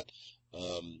serious than that.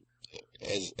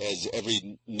 As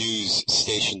every news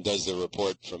station does their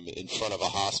report from in front of a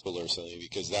hospital or something,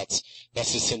 because that's the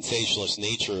sensationalist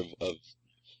nature of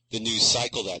the news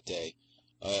cycle that day.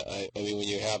 I mean, when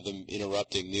you have them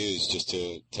interrupting news just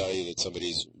to tell you that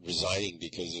somebody's resigning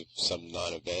because of some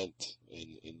non-event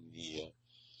in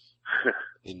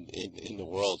the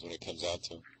world when it comes out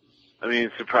to it. I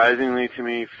mean, surprisingly to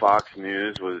me, Fox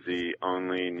News was the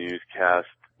only newscast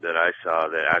that I saw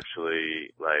that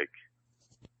actually,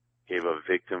 gave a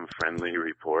victim-friendly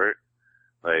report.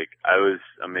 I was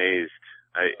amazed.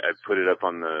 I put it up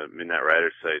on the Midnight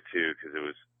Rider site, too, because it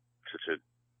was such a,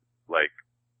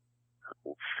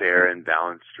 fair and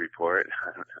balanced report.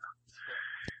 I don't know.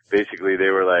 Basically, they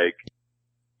were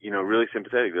really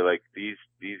sympathetic. They're like, these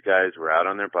guys were out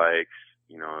on their bikes,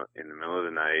 in the middle of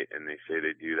the night, and they say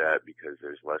they do that because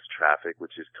there's less traffic,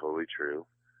 which is totally true.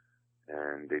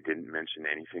 And they didn't mention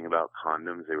anything about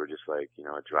condoms. They were just like,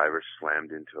 a driver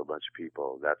slammed into a bunch of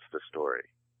people. That's the story,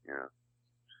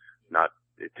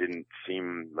 It didn't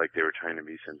seem like they were trying to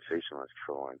be sensationalist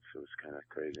for once. It was kind of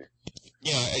crazy.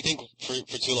 Yeah, I think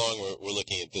for too long we're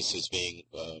looking at this as being,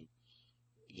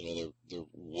 they're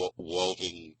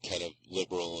woven kind of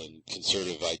liberal and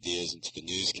conservative ideas into the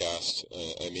newscast.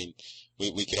 I mean,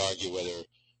 we could argue whether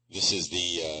this is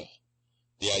the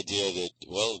idea that,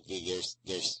 well,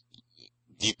 there's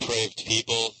depraved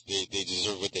people, they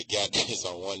deserve what they get, is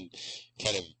on one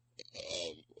kind of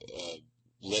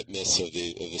litmus of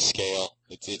the scale.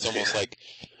 It's almost like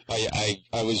I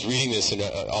was reading this, and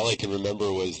all I can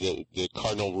remember was the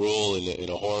cardinal rule in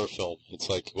a horror film. It's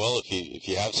like, well, if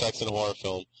you have sex in a horror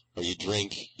film or you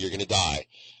drink, you're going to die,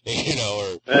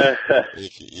 or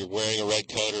if you're wearing a red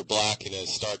coat or black in a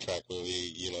Star Trek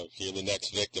movie, you're the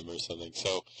next victim or something.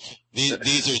 So these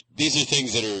are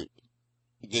things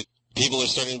that people are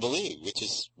starting to believe, which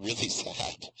is really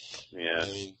sad. Yeah. I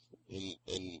mean,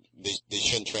 and they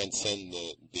shouldn't transcend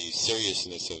the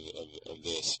seriousness of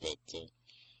this, but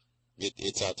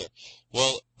it's out there.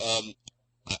 Well,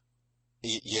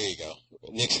 here you go.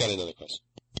 Nick's got another question.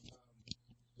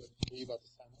 Were you about to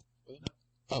sign up?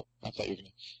 Oh, I thought you were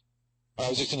going to. I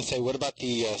was just going to say, what about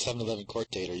the 7-Eleven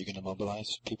court date? Are you going to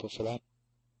mobilize people for that?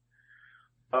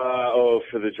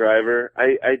 For the driver?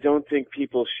 I don't think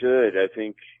people should. I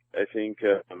think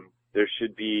there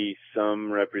should be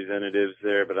some representatives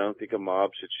there, but I don't think a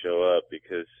mob should show up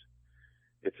because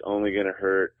it's only going to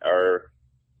hurt our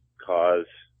cause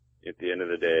at the end of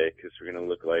the day, because we're going to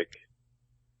look like,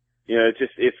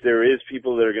 if there is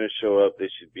people that are going to show up, they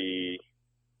should be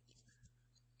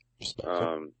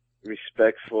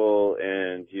respectful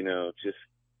and, just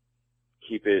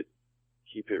keep it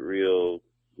real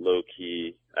low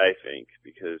key, I think,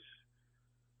 because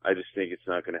I just think it's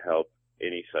not going to help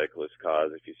any cyclist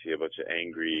cause if you see a bunch of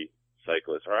angry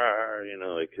cyclists,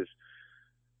 because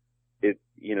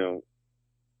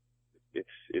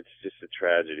it's just a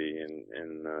tragedy,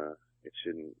 and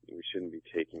we shouldn't be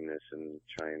taking this and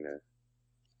trying to,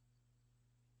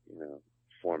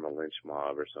 form a lynch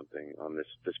mob or something on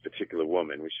this particular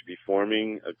woman. We should be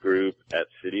forming a group at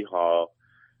City Hall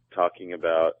talking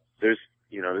about, there's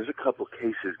a couple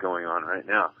cases going on right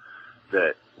now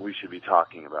that we should be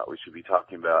talking about. We should be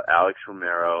talking about Alex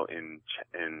Romero in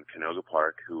Canoga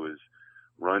Park, who was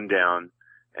run down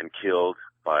and killed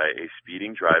by a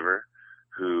speeding driver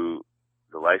who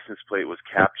the license plate was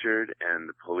captured, and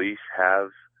the police have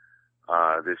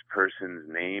this person's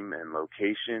name and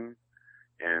location,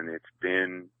 and it's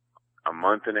been a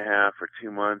month and a half or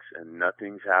 2 months and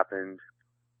nothing's happened.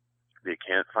 They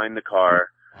can't find the car.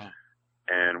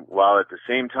 And while at the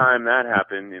same time that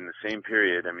happened, in the same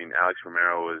period, I mean, Alex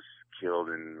Romero was killed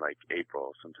in like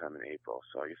April, sometime in April,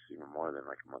 so I guess even more than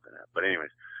like a month and a half. But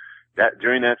anyways, that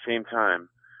during that same time,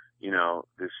 you know,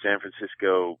 this San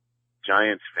Francisco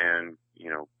Giants fan, you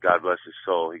know, God bless his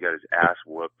soul, he got his ass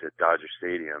whooped at Dodger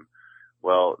Stadium.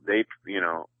 Well, they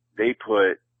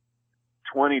put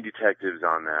 20 detectives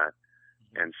on that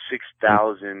and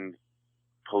 6,000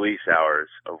 police hours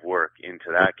of work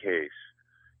into that case.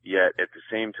 Yet at the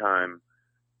same time,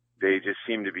 they just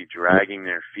seem to be dragging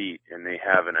their feet, and they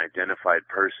have an identified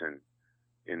person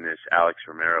in this Alex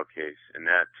Romero case. And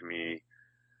that, to me,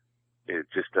 it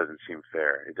just doesn't seem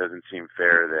fair. It doesn't seem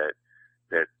fair that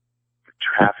the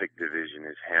traffic division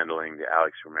is handling the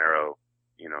Alex Romero,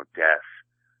 you know, death.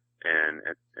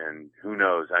 And who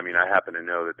knows? I mean, I happen to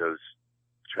know that those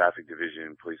traffic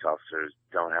division police officers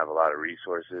don't have a lot of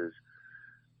resources,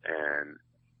 and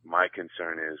my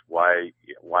concern is why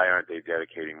aren't they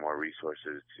dedicating more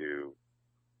resources to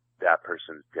that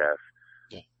person's death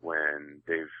when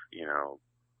they've, you know,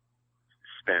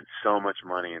 spent so much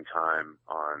money and time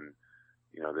on,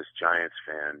 you know, this Giants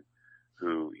fan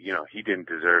who, you know, he didn't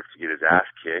deserve to get his ass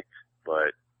kicked,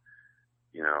 but,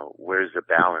 you know, where's the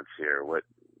balance here?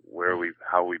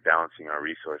 How are we balancing our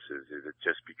resources? Is it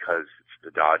just because it's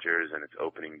the Dodgers and it's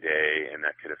opening day and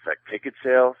that could affect ticket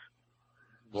sales?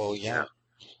 Well, yeah. You know?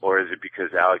 Or is it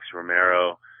because Alex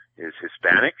Romero is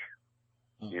Hispanic,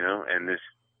 you know, and this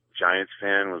Giants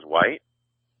fan was white?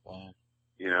 Wow.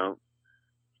 You know,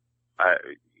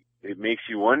 it makes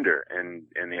you wonder, and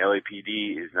the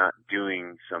LAPD is not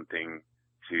doing something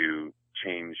to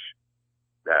change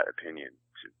that opinion,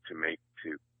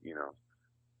 you know,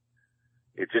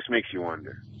 it just makes you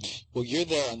wonder. Well, you're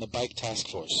there on the bike task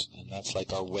force, and that's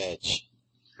like our wedge.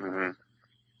 Mm-hmm.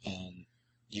 And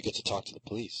you get to talk to the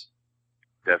police.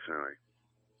 Definitely.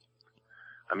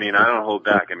 I mean, I don't hold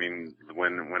back. I mean,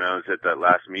 when I was at that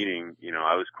last meeting, you know,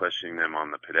 I was questioning them on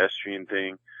the pedestrian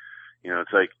thing. You know,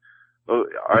 it's like, oh,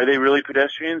 are they really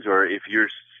pedestrians? Or if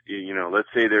you know, let's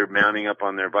say they're mounting up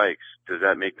on their bikes, does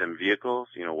that make them vehicles?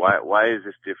 You know, why is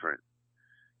this different?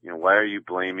 You know, why are you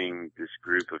blaming this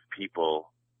group of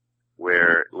people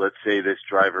where, let's say this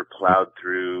driver plowed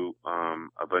through,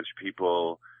 a bunch of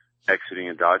people exiting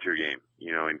a Dodger game,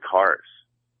 you know, in cars?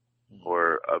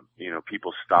 Or, you know,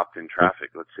 people stopped in traffic.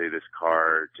 Let's say this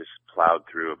car just plowed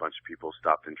through a bunch of people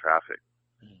stopped in traffic.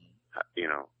 You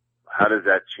know, how does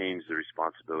that change the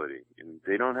responsibility? And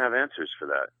they don't have answers for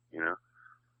that, you know?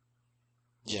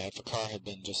 Yeah, if a car had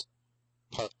been just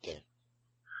parked there.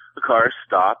 The car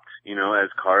stopped, you know, as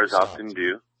cars often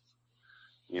do.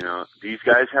 You know, these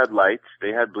guys had lights.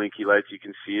 They had blinky lights. You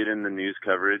can see it in the news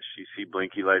coverage. You see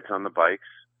blinky lights on the bikes,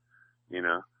 you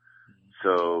know?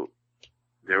 So,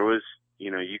 there was, you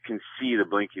know, you can see the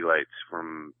blinky lights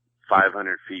from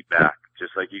 500 feet back,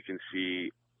 just like you can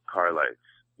see car lights,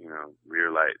 you know,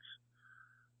 rear lights.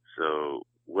 So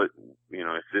you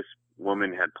know, if this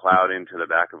woman had plowed into the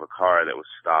back of a car that was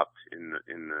stopped in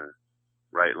the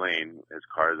right lane, as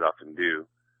cars often do,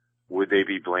 would they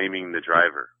be blaming the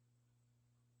driver?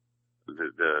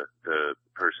 The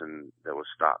person that was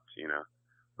stopped, you know?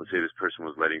 Let's say this person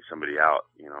was letting somebody out,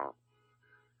 you know,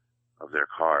 of their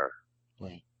car.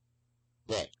 Right.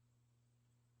 Right.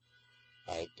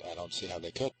 I don't see how they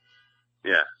could.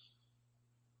 Yeah.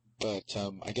 But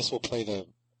I guess we'll play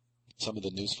some of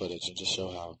the news footage and just show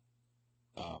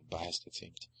how biased it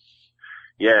seems.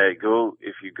 Yeah,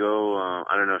 if you go,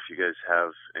 I don't know if you guys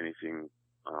have anything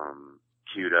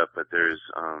queued up, but there's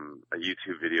a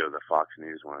YouTube video of the Fox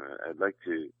News one. I'd like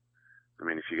to, I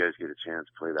mean, if you guys get a chance,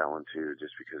 play that one too,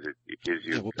 just because it gives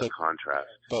you a contrast.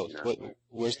 Both. You know?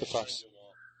 Where's the Fox?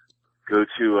 Go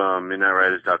to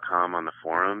MidnightRiders.com on the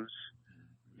forums,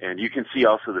 and you can see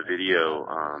also the video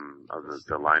of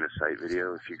the line of sight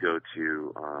video. If you go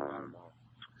to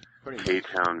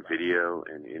K-Town Video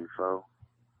and Info,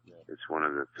 it's one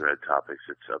of the thread topics.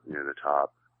 It's up near the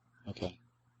top. Okay.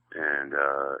 And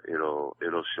it'll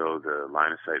show the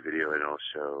line of sight video, and it'll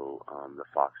show the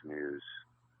Fox News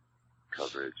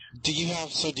coverage. Do you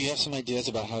have some ideas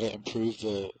about how to improve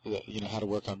how to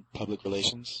work on public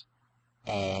relations?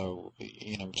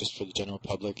 You know, just for the general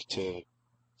public to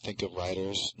think of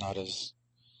writers not as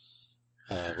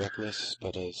reckless,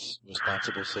 but as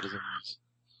responsible citizens?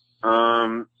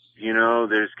 You know,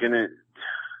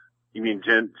 you mean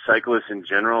cyclists in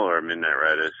general or Midnight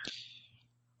Riders?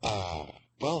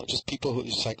 Well, just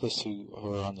cyclists who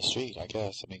are on the street, I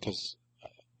guess. I mean, because,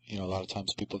 you know, a lot of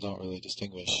times people don't really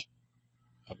distinguish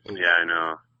Yeah, I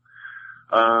know.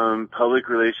 Public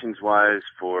relations wise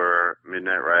for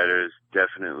Midnight Riders,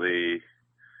 definitely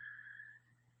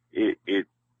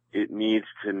it needs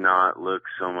to not look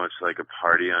so much like a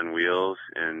party on wheels,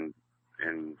 and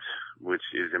which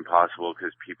is impossible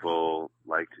because people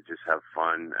like to just have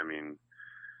fun. I mean,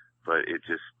 but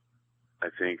I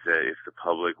think that if the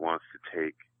public wants to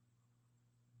take,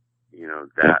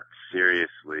 that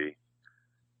seriously,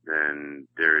 then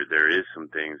there is some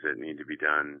things that need to be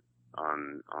done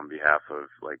on behalf of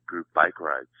like group bike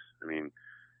rides. I mean,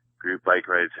 group bike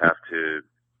rides have to,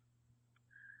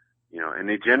 and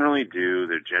they generally do.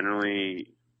 They're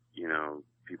generally,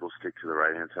 people stick to the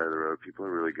right-hand side of the road. People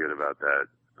are really good about that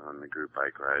on the group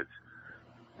bike rides.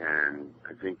 And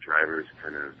I think drivers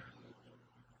kind of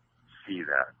see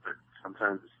that. But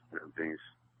sometimes things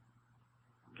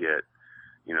get,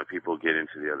 people get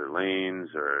into the other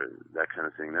lanes or that kind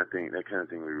of thing. That kind of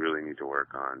thing we really need to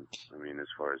work on. I mean, as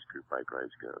far as group bike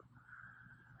rides go.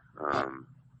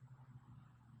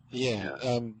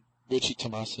 Richie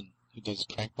Tomasin, who does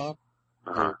Crank Mob,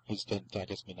 who's done, I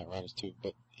guess, Midnight Riders too,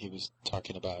 but he was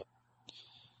talking about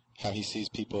how he sees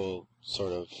people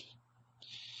sort of,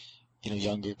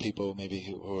 younger people maybe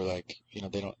who are like,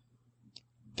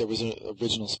 there was an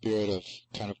original spirit of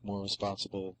kind of more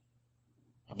responsible,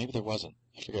 or maybe there wasn't.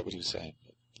 I forget what he was saying.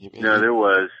 No, there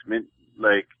was.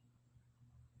 Midnight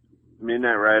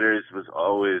Riders was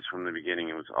always, from the beginning,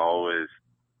 it was always,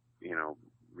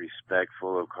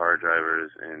 respectful of car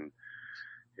drivers, and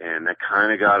that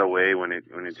kind of got away when it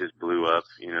just blew up,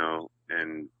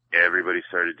 and everybody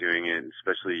started doing it,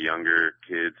 especially younger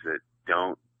kids that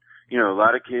don't, a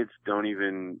lot of kids don't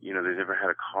even, they've never had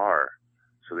a car,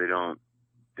 so they don't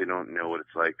know what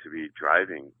it's like to be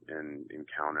driving and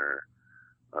encounter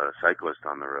a cyclist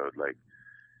on the road. Like,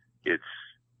 it's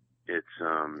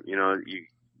a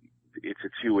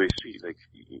two-way street. Like,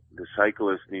 the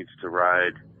cyclist needs to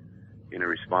ride in a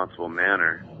responsible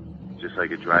manner, just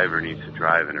like a driver needs to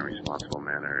drive in a responsible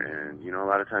manner. And, a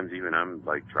lot of times even I'm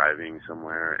like driving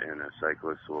somewhere and a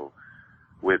cyclist will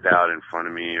whip out in front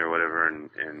of me or whatever, and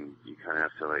you kind of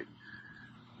have to like,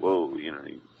 whoa,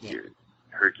 you're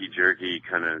herky-jerky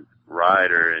kind of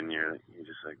rider, and you're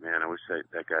just like, man, I wish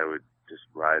that guy would just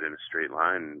ride in a straight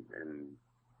line and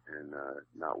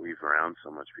not weave around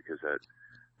so much, because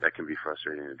that can be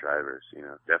frustrating to drivers,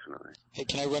 definitely. Hey,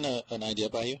 can I run an idea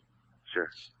by you?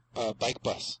 Sure. Bike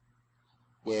bus.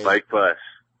 Bike bus.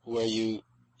 Where you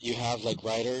have like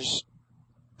riders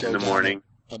go in the down morning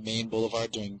a main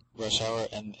boulevard during rush hour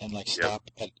and like stop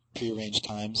at prearranged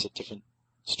times at different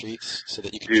streets so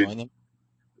that you can join them.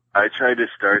 I tried to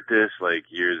start this like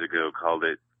years ago, called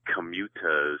it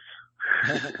Commutas.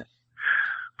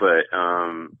 But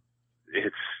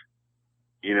it's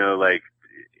like,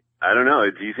 I don't know.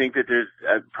 Do you think that there's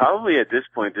probably at this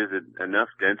point there's enough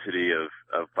density of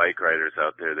bike riders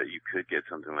out there that you could get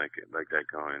something like that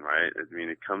going, right? I mean,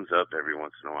 it comes up every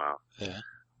once in a while. Yeah.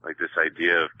 Like this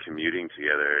idea of commuting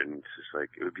together, and it's just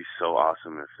like, it would be so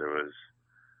awesome if there was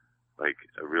like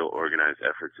a real organized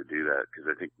effort to do that, because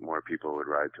I think more people would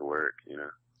ride to work,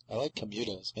 I like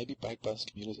commutas. Maybe bike bus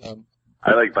commutas.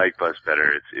 I like bike bus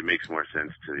better. It makes more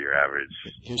sense to your average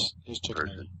Here's chicken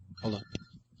person. Hold on.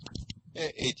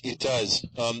 It does.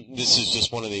 This is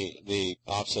just one of the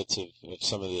offsets of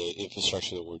some of the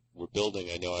infrastructure that we're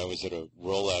building. I know I was at a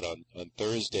rollout on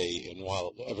Thursday, and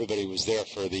while everybody was there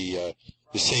for the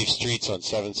safe streets on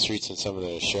 7th Streets and some of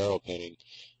the Cheryl painting,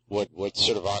 what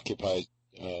sort of occupied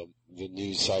the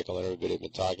news cycle and everybody had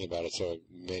been talking about it, so I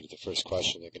made it the first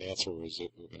question I could answer was,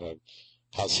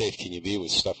 how safe can you be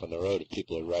with stuff on the road if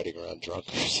people are riding around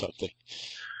drunk or something?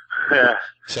 Yeah.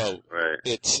 So right.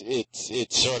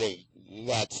 It's sort of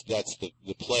that's the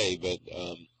play, but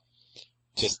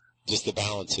just the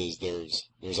balance is there's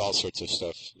all sorts of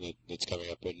stuff that's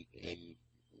coming up, and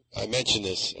I mentioned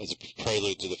this as a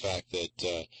prelude to the fact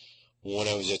that when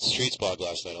I was at Streets Blog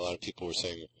last night, a lot of people were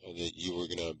saying that you were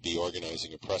going to be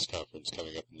organizing a press conference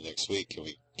coming up in the next week. Can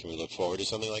we look forward to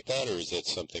something like that, or is that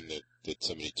something that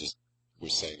somebody just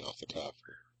was saying off the cuff?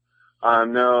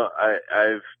 No,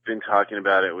 I've been talking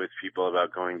about it with people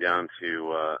about going down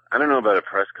to, I don't know about a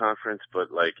press conference,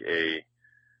 but like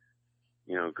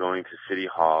going to City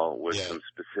Hall with some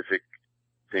specific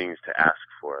things to ask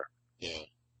for. Yeah.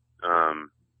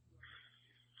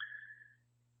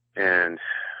 And,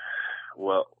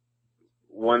 well,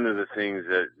 one of the things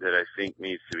that I think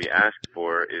needs to be asked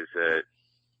for is that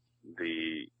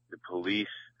the police,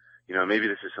 maybe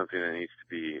this is something that needs to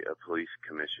be a police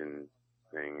commission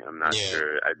thing. I'm not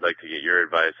sure. I'd like to get your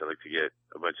advice. I'd like to get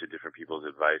a bunch of different people's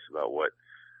advice about what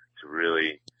to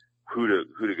really, who to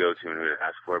go to and who to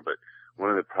ask for. But one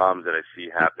of the problems that I see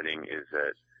happening is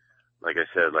that, like I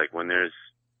said, like when there's,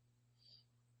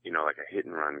 you know, like a hit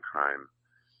and run crime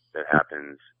that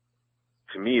happens,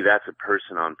 to me, that's a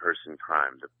person-on-person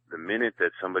crime. The minute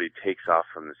that somebody takes off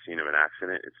from the scene of an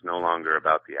accident, it's no longer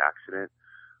about the accident,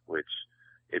 which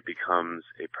it becomes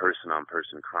a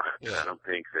person-on-person crime. Yeah. I don't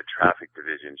think that traffic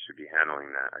division should be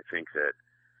handling that. I think that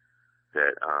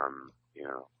you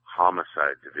know,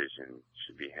 homicide division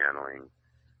should be handling,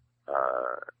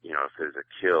 you know, if there's a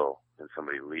kill and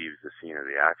somebody leaves the scene of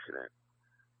the accident.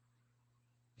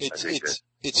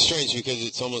 It's strange because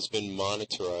it's almost been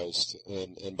monetarized,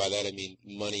 and by that I mean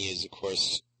money is, of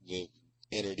course,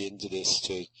 entered into this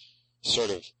to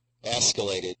sort of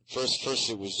escalate it. First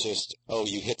it was just, oh,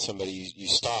 you hit somebody, you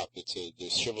stop. It's the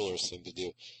chivalrous thing to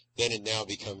do. Then it now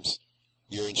becomes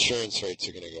your insurance rates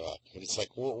are going to go up, and it's like,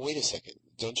 well, wait a second.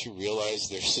 Don't you realize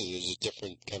there's a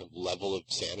different kind of level of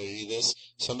sanity to this?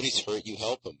 Somebody's hurt, you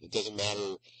help them. It doesn't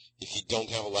matter if you don't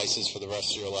have a license for the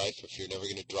rest of your life, if you're never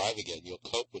going to drive again, you'll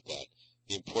cope with that.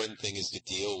 The important thing is to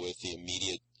deal with the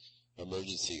immediate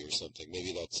emergency or something.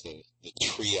 Maybe that's the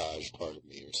triage part of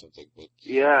me or something. But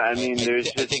yeah, I mean,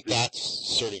 I think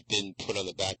that's sort of been put on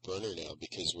the back burner now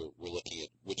because we're looking at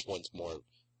which one's more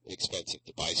expensive,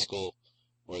 the bicycle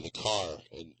or the car,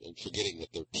 and forgetting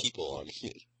that there are people on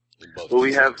it in both. Well,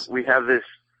 we have this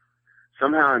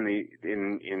somehow in the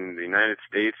United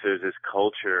States. There's this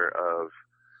culture of,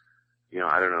 you know,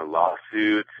 I don't know,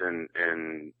 lawsuits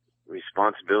and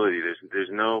responsibility. There's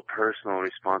no personal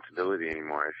responsibility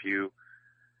anymore. If you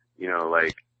know,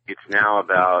 like, it's now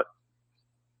about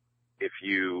if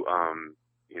you,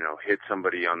 you know, hit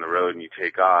somebody on the road and you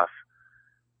take off,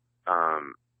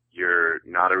 you're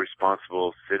not a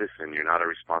responsible citizen. You're not a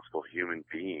responsible human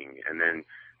being. And then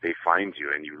they find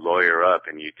you and you lawyer up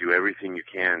and you do everything you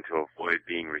can to avoid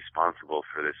being responsible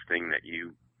for this thing that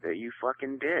you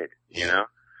fucking did, you know?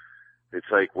 It's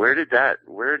like, where did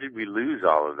we lose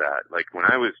all of that? Like, when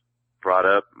I was brought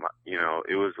up, you know,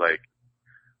 it was like,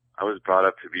 I was brought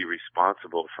up to be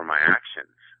responsible for my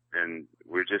actions. And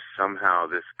we're just somehow,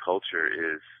 this culture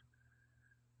is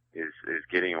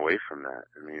getting away from that.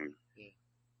 I mean.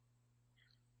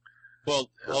 Well,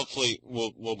 hopefully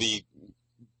we'll be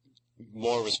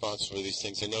more responsible for these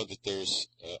things. I know that there's,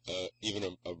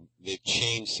 even they've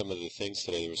changed some of the things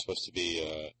today. There was supposed to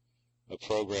be, a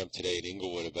program today in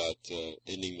Inglewood about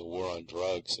ending the war on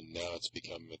drugs, and now it's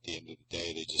become, at the end of the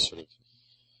day, they just sort of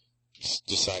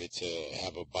decided to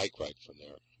have a bike ride from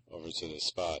there over to the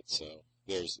spot. So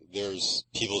there's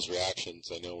people's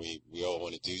reactions. I know we all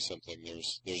want to do something.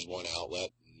 There's one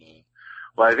outlet. And,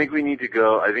 well, I think we need to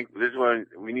go. I think this is what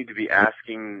we need to be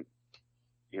asking.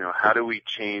 You know, how do we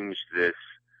change this?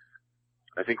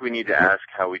 I think we need to ask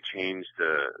how we change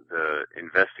the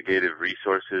investigative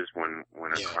resources when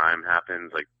a crime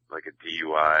happens, like a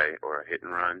DUI or a hit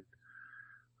and run.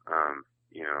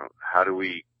 You know, how do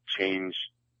we change?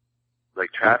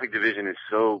 Like, traffic division is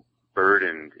so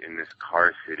burdened in this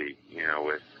car city, you know,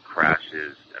 with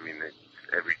crashes. I mean,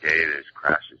 every day there's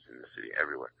crashes in the city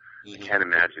everywhere. Mm-hmm. I can't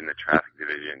imagine the traffic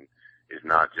division is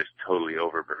not just totally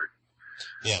overburdened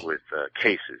with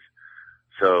cases.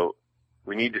 So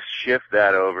we need to shift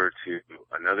that over to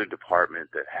another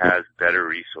department that has better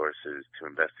resources to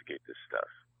investigate this stuff.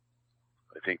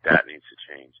 I think that needs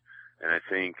to change. And I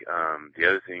think the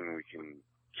other thing we can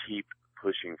keep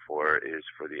pushing for is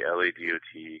for the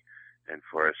LADOT and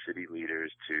for our city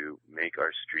leaders to make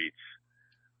our streets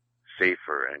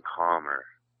safer and calmer.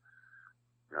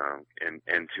 And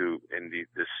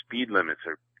the speed limits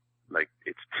are, like,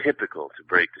 it's typical to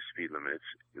break the speed limit. It's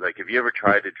like, if you ever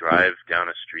tried to drive down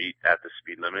a street at the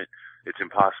speed limit, it's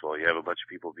impossible. You have a bunch of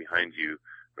people behind you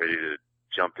ready to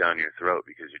jump down your throat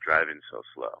because you're driving so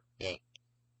slow. Yeah.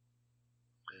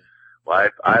 Well,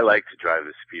 I like to drive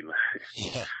the speed limit.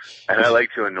 Yeah. And I like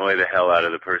to annoy the hell out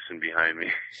of the person behind me.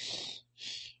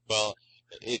 Well,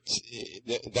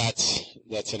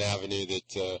 that's an avenue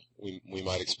that we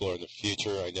might explore in the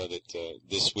future. I know that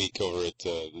this week over at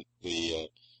the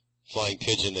Flying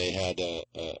Pigeon, they had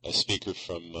a speaker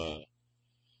from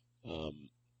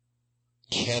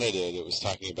Canada that was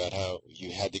talking about how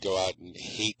you had to go out and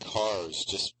hate cars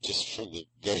just from the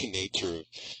very nature of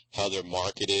how they're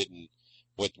marketed and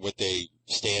what they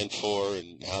stand for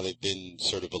and how they've been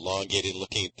sort of elongated,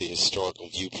 looking at the historical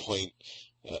viewpoint,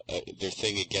 their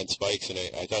thing against bikes. And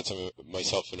I thought to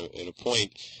myself in a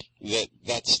point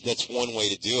that's one way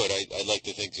to do it. I'd like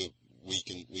to think that we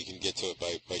can get to it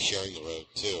by sharing the road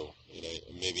too. You know,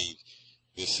 maybe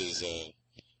this is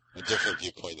a different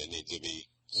viewpoint that needs to be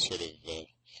sort of.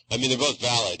 I mean, they're both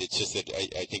valid. It's just that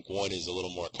I think one is a little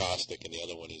more caustic, and the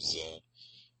other one is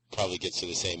probably gets to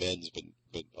the same ends, but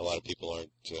but a lot of people aren't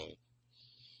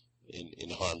in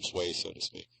harm's way, so to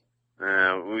speak.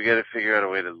 We got to figure out a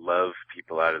way to love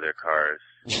people out of their cars.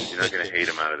 You're not going to hate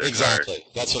them out of their Exactly.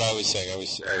 cars. That's what I was saying. I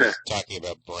was talking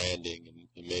about branding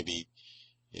and maybe,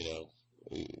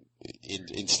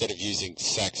 instead of using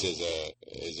sex as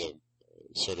a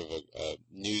sort of a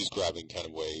news grabbing kind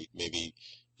of way, maybe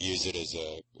use it as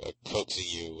a coaxing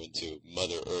you into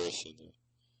Mother Earth and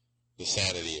the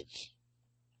sanity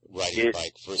of riding a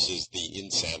bike versus the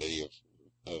insanity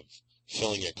of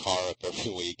filling your car up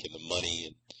every week and the money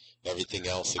and everything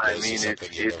else that goes to something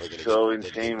you're never going to get. It's so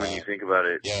insane when you think about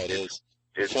it. Yeah, it is.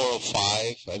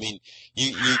 405. I mean,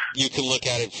 you can look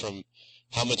at it from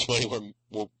how much money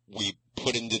we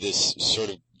put into this sort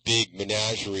of big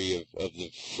menagerie of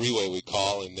the freeway we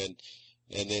call, and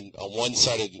then on one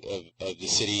side of the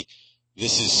city,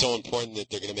 this is so important that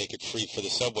they're going to make it free for the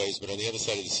subways, but on the other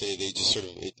side of the city, they just sort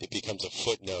of, it becomes a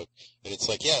footnote. And it's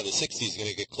like, yeah, the 60 is going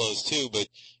to get closed too, but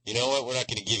you know what? We're not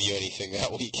going to give you anything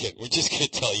that weekend. We're just going to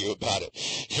tell you about it.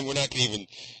 And we're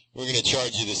going to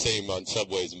charge you the same on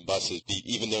subways and buses,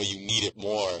 even though you need it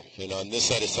more. And on this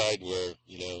side where,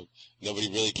 nobody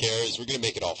really cares, we're going to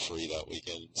make it all free that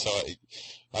weekend. So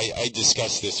I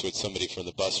discussed this with somebody from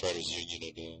the Bus Riders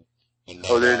Union.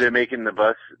 They're making the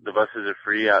buses are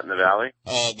free out in the valley?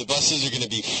 The buses are going to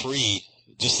be free,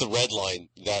 just the Red Line,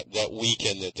 that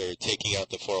weekend that they're taking out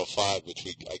the 405, which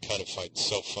I kind of find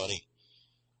so funny.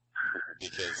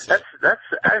 Because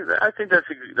I think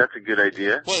that's a good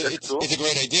idea. Well, that's cool. It's a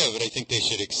great idea, but I think they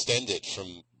should extend it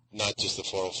from not just the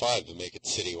 405 and make it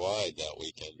citywide that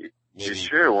weekend. Maybe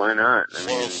sure, why not?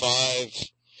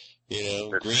 405,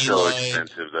 that's Green so Line,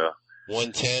 expensive though.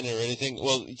 110 or anything.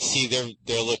 Well, see,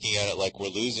 they're looking at it like we're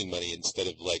losing money instead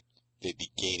of like they'd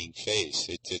be gaining face.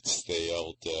 It's the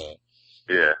old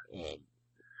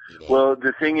Well,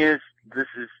 the thing is, this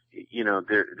is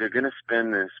they're going to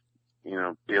spend this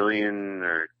billion,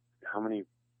 or how many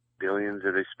billions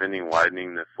are they spending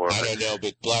widening the 405? I don't know,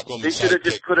 but Black Woman. They should have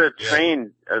just put a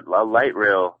train, a light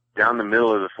rail down the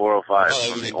middle of the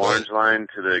 405 from the orange line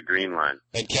to the green line,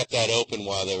 and kept that open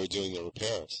while they were doing the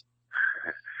repairs.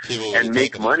 And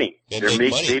make money.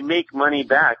 They make money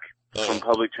back from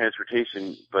public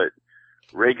transportation, but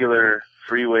regular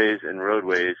freeways and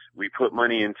roadways, we put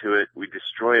money into it, we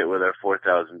destroy it with our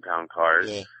 4,000-pound cars,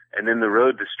 and then the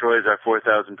road destroys our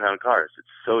 4,000-pound cars. It's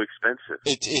so expensive.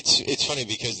 It's funny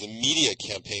because the media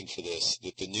campaign for this,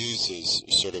 that the news has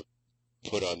sort of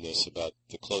put on this about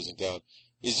the closing down,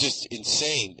 is just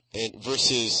insane. And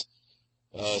versus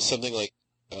something like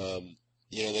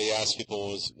they asked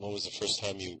people when was the first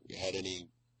time you had any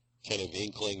kind of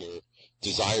inkling or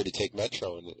desire to take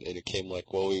Metro, and it came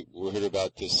like, well, we heard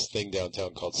about this thing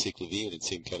downtown called Cyclavie, and it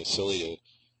seemed kind of silly to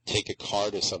take a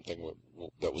car to something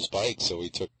that was bikes, so we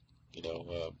took,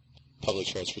 public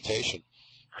transportation.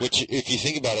 Which, if you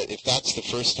think about it, if that's the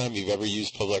first time you've ever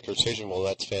used public transportation, well,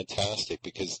 that's fantastic,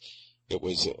 because it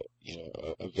was,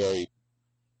 a very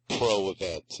pro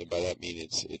event, and by that I mean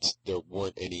there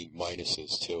weren't any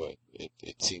minuses to it.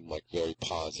 It seemed like very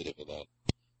positive in that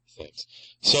sense.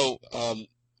 So,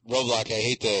 Roadblock, I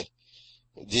hate to.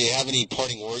 Do you have any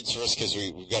parting words for us? Because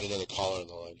we've got another caller on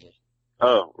the line here.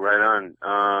 Oh, right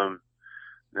on.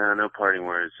 No parting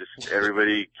words. Just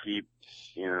everybody keep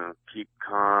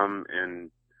calm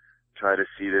and try to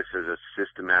see this as a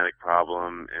systematic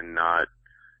problem, and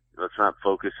let's not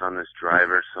focus on this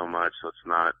driver so much. Let's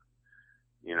not.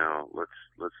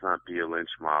 Let's not be a lynch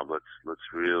mob. Let's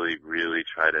really, really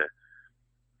try to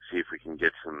see if we can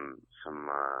get some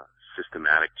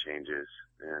systematic changes,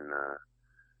 and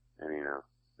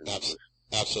absolutely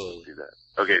let's do that.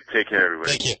 Okay, take care,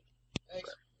 everybody. Thank you.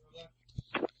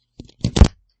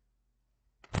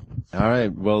 All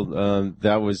right. Well,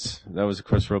 that was of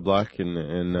course Roadblock,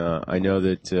 and I know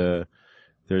that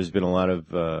there's been a lot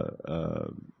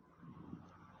of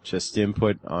just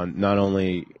input on not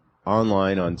only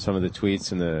online on some of the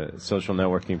tweets and the social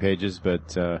networking pages,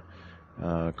 but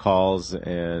calls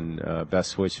and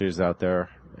best wishes out there.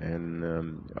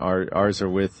 And ours are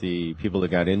with the people that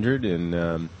got injured,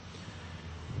 and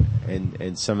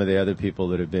some of the other people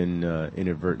that have been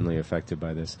inadvertently affected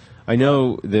by this. I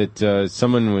know that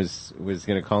someone was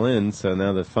going to call in, so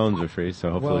now the phones are free.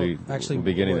 So hopefully, we'll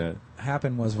be getting that. What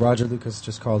happened was Roger Lucas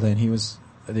just called in. He was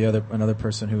another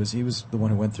person he was the one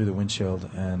who went through the windshield,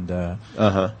 and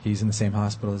he's in the same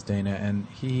hospital as Dana, and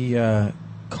he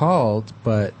called,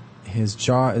 but his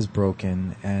jaw is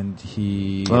broken, and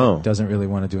he doesn't really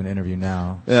want to do an interview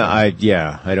now. So. I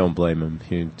don't blame him.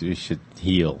 He should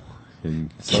heal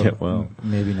and get well.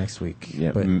 Maybe next week.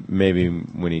 Yeah, maybe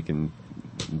when he can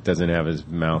doesn't have his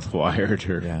mouth wired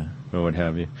or what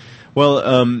have you.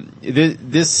 Well,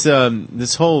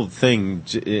 this whole thing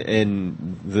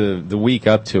and the week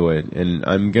up to it, and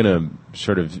I'm gonna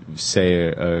sort of say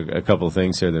a couple of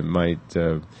things here that might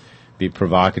be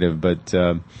provocative, but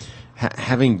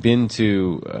having been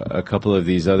to a couple of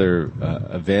these other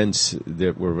events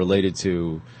that were related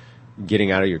to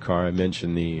getting out of your car, I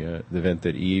mentioned the event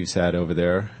that Eves had over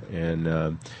there,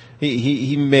 and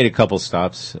he made a couple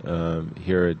stops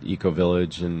here at Eco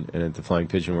Village and at the Flying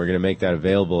Pigeon. We're going to make that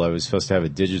available. I was supposed to have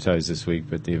it digitized this week,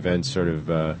 but the event sort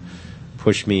of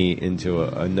pushed me into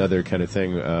another kind of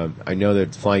thing. I know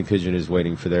that Flying Pigeon is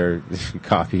waiting for their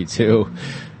copy too,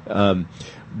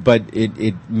 but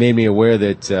it made me aware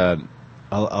that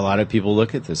a lot of people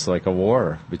look at this like a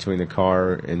war between the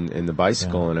car and the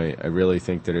bicycle, and I really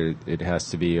think that it has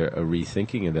to be a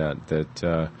rethinking of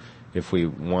that if we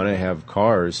want to have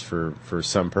cars for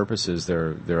some purposes,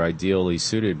 they're ideally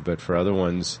suited, but for other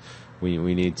ones, we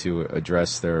need to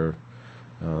address their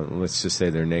let's just say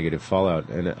their negative fallout.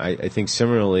 And I think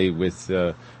similarly with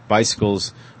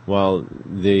bicycles, while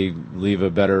they leave a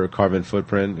better carbon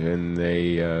footprint and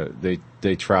they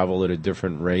travel at a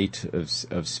different rate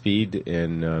of speed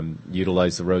and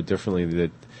utilize the road differently,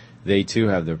 that they too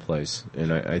have their place.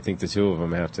 And I think the two of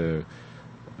them have to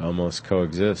almost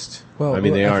coexist. Well, I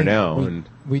mean, they are now.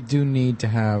 We do need to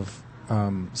have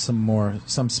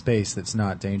some space that's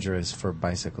not dangerous for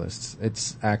bicyclists.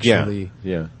 It's actually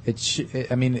It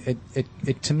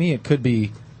to me it could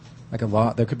be like a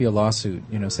law. There could be a lawsuit,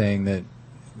 saying that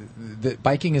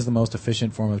biking is the most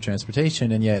efficient form of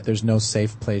transportation, and yet there's no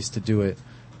safe place to do it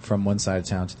from one side of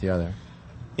town to the other.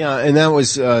 Yeah, and that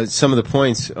was some of the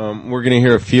points. We're going to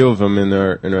hear a few of them in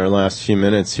our last few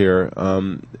minutes here.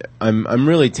 I'm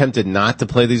really tempted not to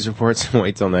play these reports and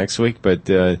wait till next week, but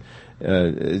time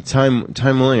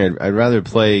willing, I'd rather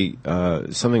play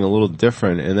something a little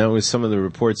different. And that was some of the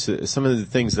reports, some of the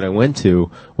things that I went to,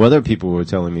 where other people were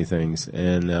telling me things.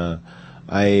 And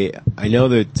I know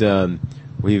that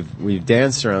we've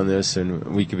danced around this, and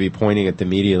we could be pointing at the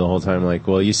media the whole time, like,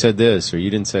 well, you said this, or you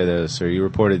didn't say this, or you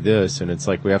reported this, and it's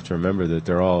like we have to remember that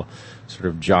they're all sort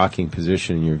of jockeying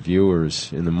position in your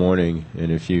viewers in the morning,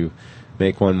 and if you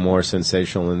make one more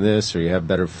sensational than this, or you have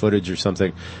better footage or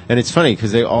something, and it's funny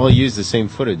because they all use the same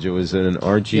footage. It was an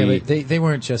RG. Yeah, but they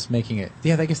weren't just making it.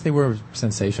 Yeah, I guess they were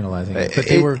sensationalizing it, but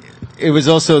they were. It was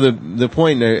also the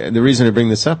point. The reason I bring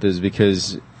this up is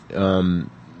because the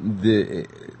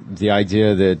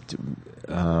idea that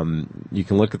you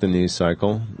can look at the news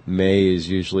cycle. May is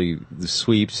usually the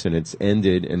sweeps, and it's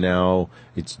ended, and now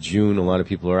it's June. A lot of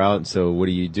people are out, and so what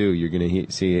do? You're going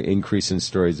to see an increase in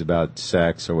stories about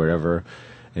sex or whatever.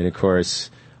 And of course,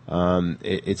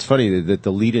 it's funny that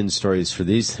the lead-in stories for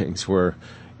these things were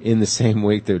in the same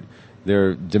week that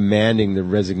they're demanding the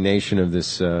resignation of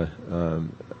this over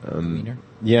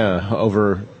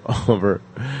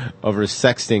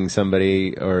sexting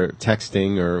somebody or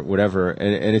texting or whatever,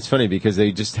 and it's funny because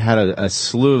they just had a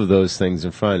slew of those things in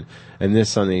front, and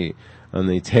this on the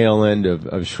tail end of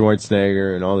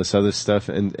Schwarzenegger and all this other stuff,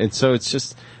 and so it's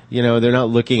just they're not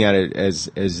looking at it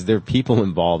as there are people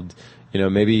involved.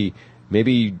 Maybe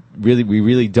we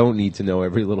really don't need to know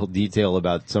every little detail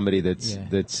about somebody that's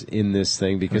in this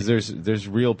thing, because there's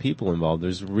real people involved.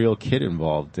 There's a real kid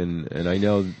involved, and I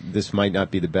know this might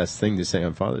not be the best thing to say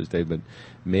on Father's Day, but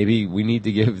maybe we need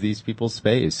to give these people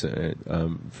space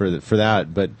for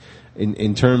that. But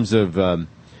in terms of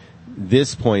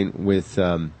this point with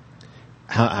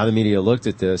how the media looked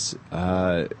at this,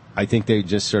 I think they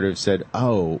just sort of said,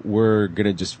 "Oh, we're going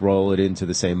to just roll it into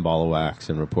the same ball of wax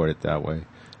and report it that way."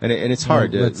 And it's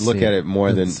hard to look at it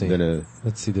more than a.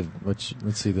 Let's see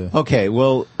the. Okay,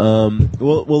 well,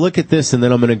 we'll look at this, and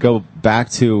then I'm going to go back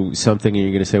to something, and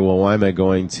you're going to say, well, why am I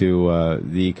going to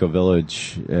the Eco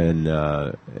Village and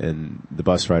the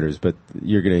bus riders? But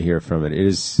you're going to hear from it. It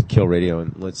is Kill Radio,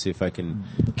 and let's see if I can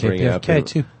bring it up. KBFK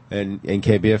too, and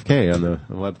KBFK on the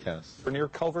webcast. Near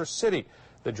Culver City,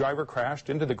 the driver crashed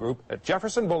into the group at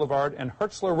Jefferson Boulevard and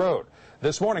Hertzler Road.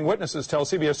 This morning, witnesses tell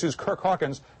CBS 2's Kirk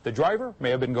Hawkins the driver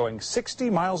may have been going 60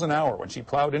 miles an hour when she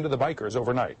plowed into the bikers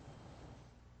overnight.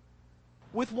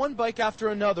 With one bike after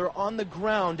another on the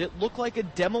ground, it looked like a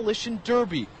demolition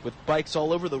derby, with bikes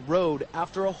all over the road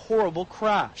after a horrible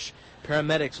crash.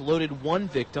 Paramedics loaded one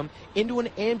victim into an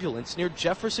ambulance near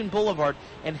Jefferson Boulevard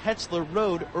and Hertzler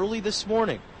Road early this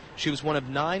morning. She was one of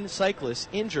 9 cyclists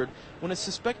injured when a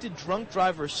suspected drunk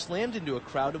driver slammed into a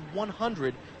crowd of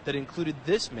 100 that included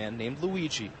this man named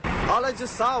Luigi. All I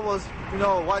just saw was,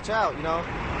 watch out, and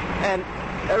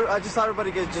I just thought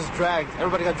everybody got just dragged.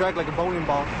 Everybody got dragged like a bowling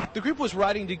ball. The group was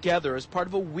riding together as part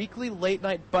of a weekly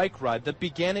late-night bike ride that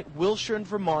began at Wilshire in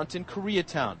Vermont and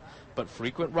Koreatown. But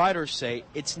frequent riders say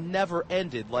it's never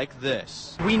ended like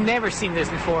this. We never seen this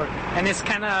before, and it's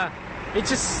kind of, it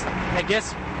just, I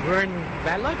guess, we're in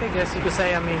bad luck, I guess you could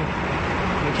say. I mean,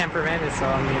 we can't prevent it, so,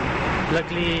 I mean,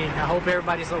 luckily, I hope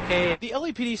everybody's okay. The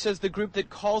LAPD says the group that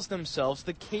calls themselves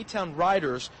the K-Town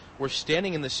Riders were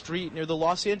standing in the street near the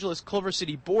Los Angeles-Culver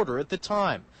City border at the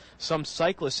time. Some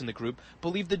cyclists in the group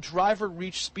believe the driver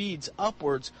reached speeds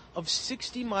upwards of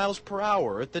 60 miles per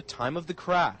hour at the time of the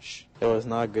crash. It was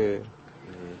not good.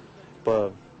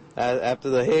 But after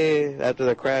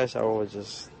the crash, I would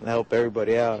just help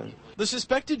everybody out. The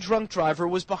suspected drunk driver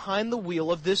was behind the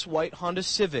wheel of this white Honda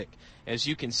Civic. As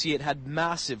you can see, it had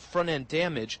massive front-end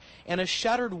damage and a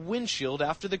shattered windshield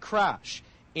after the crash.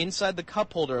 Inside the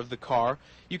cup holder of the car,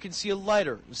 you can see a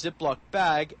lighter, Ziploc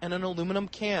bag, and an aluminum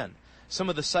can. Some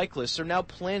of the cyclists are now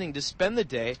planning to spend the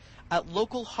day at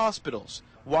local hospitals,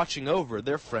 watching over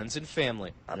their friends and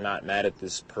family. I'm not mad at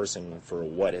this person for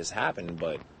what has happened,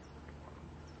 but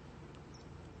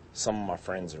some of my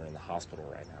friends are in the hospital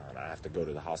right now, and I have to go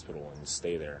to the hospital and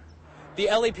stay there. The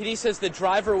LAPD says the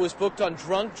driver was booked on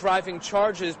drunk driving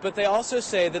charges, but they also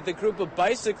say that the group of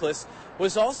bicyclists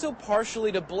was also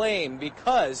partially to blame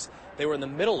because they were in the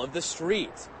middle of the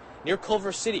street. Near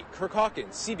Culver City, Kirk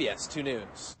Hawkins, CBS 2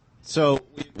 News. So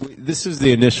this is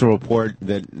the initial report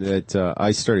that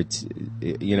I started.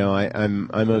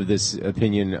 I'm of this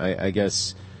opinion. I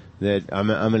guess that I'm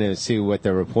going to see what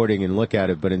they're reporting and look at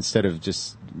it. But instead of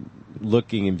just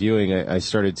looking and viewing, I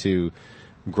started to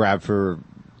grab for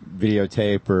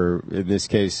videotape, or in this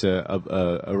case,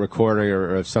 a recording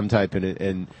or of some type.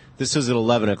 And this was at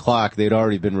 11 o'clock. They'd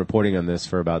already been reporting on this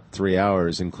for about 3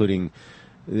 hours, including.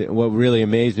 What really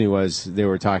amazed me was they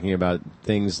were talking about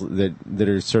things that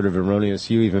are sort of erroneous.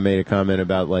 You even made a comment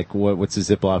about like what's a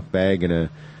Ziploc bag and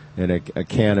a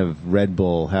can of Red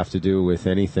Bull have to do with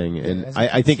anything, and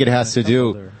I think it has to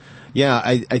do. Yeah,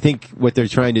 I think what they're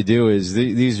trying to do is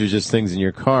these are just things in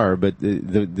your car, but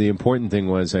the important thing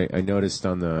was I noticed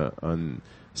on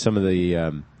some of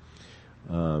the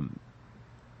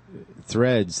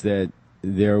threads that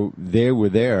they were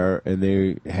there and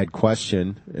they had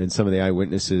questioned, and some of the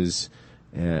eyewitnesses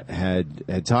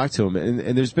had talked to him,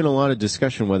 and there's been a lot of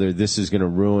discussion whether this is going to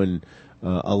ruin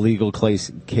a legal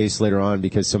case later on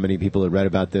because so many people had read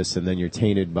about this, and then you're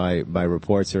tainted by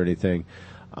reports or anything.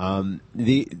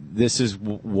 This is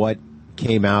what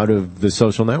came out of the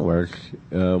social network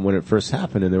when it first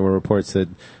happened, and there were reports that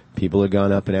people had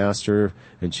gone up and asked her,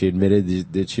 and she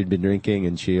admitted that she'd been drinking,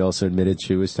 and she also admitted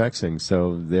she was texting.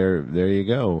 So there you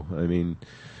go. I mean,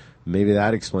 maybe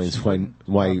that explains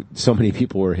why so many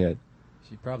people were hit.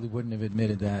 She probably wouldn't have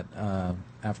admitted that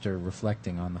after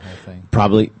reflecting on the whole thing.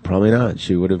 Probably not.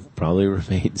 She would have probably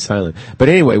remained silent. But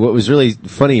anyway, what was really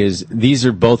funny is these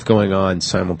are both going on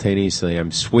simultaneously.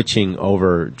 I'm switching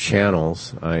over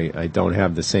channels. I don't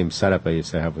have the same setup I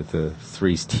used to have with the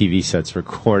 3 TV sets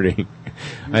recording.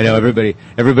 I know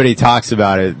everybody talks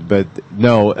about it, but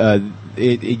no,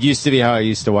 it used to be how I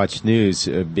used to watch news,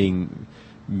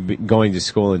 going to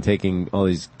school and taking all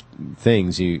these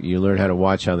things. You learn how to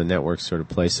watch how the networks sort of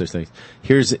place those things.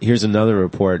 Here's another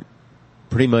report,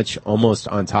 pretty much almost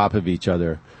on top of each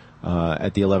other,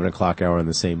 at the 11 o'clock hour on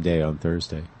the same day on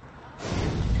Thursday.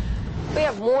 We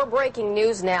have more breaking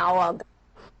news now.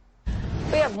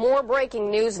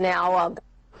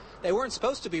 They weren't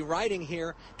supposed to be riding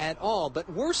here at all, but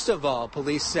worst of all,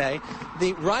 police say,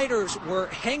 the riders were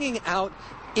hanging out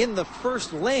in the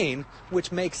first lane,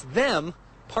 which makes them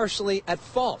partially at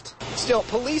fault. Still,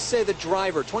 police say the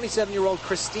driver, 27-year-old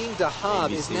Christine DeHaab,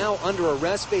 is now under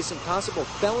arrest facing possible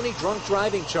felony drunk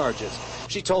driving charges.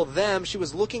 She told them she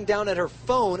was looking down at her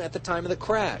phone at the time of the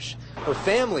crash. Her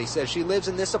family says she lives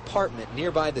in this apartment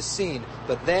nearby the scene,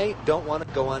 but they don't want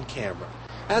to go on camera.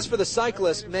 As for the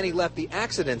cyclists, many left the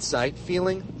accident site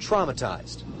feeling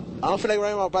traumatized. I don't feel like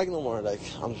riding my bike no more. Like,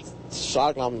 I'm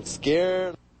shocked, I'm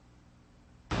scared.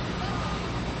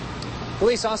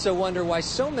 Police also wonder why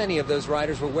so many of those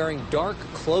riders were wearing dark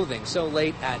clothing so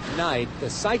late at night. The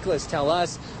cyclists tell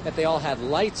us that they all had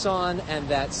lights on and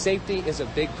that safety is a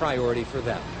big priority for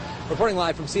them. Reporting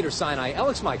live from Cedars-Sinai,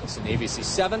 Alex Michelson, ABC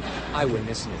 7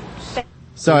 Eyewitness News.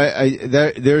 So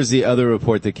there's the other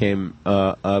report that came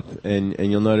up, and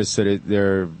you'll notice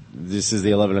that this is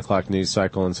the 11 o'clock news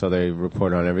cycle, and so they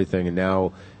report on everything. And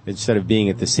now, instead of being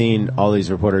at the scene, all these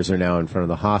reporters are now in front of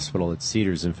the hospital at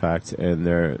Cedars, in fact, and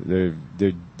they're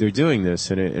doing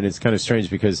this, and it's kind of strange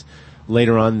because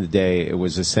later on in the day it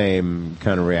was the same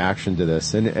kind of reaction to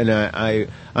this, and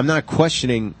I'm not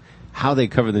questioning how they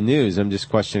cover the news. I'm just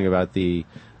questioning about the,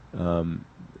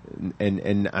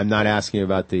 and I'm not asking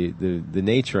about the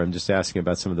nature. I'm just asking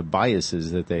about some of the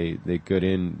biases that they get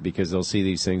in, because they'll see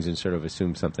these things and sort of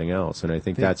assume something else. And I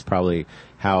think that's probably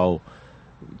how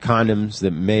condoms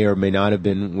that may or may not have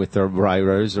been with their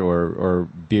riders or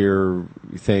beer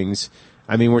things.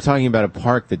 I mean, we're talking about a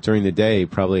park that during the day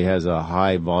probably has a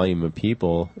high volume of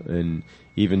people, and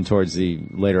even towards the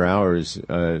later hours,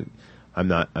 I'm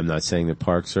not saying that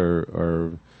parks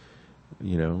are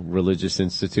religious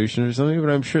institutions or something, but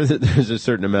I'm sure that there's a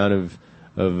certain amount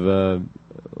of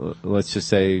let's just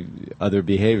say other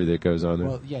behavior that goes on there.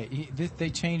 Well, yeah, they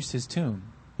changed his tune.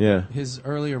 Yeah. His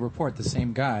earlier report, the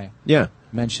same guy. Yeah.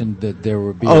 Mentioned that there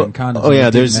were beer and condoms. Oh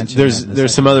yeah,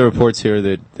 there's some other reports here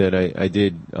that I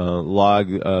did log.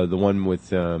 The one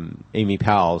with Amy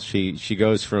Powell. She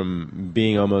goes from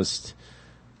being almost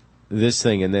this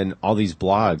thing, and then all these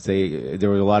blogs. There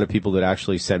were a lot of people that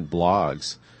actually sent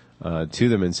blogs to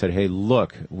them and said, "Hey,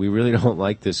 look, we really don't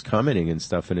like this commenting and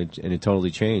stuff," and it totally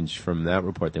changed from that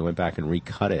report. They went back and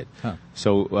recut it. Huh.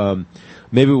 So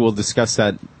maybe we'll discuss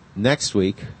that next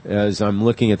week. As I'm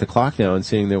looking at the clock now and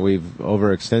seeing that we've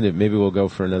overextended, maybe we'll go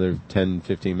for another 10,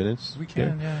 15 minutes. We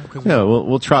can, yeah. Yeah,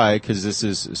 we'll try, because this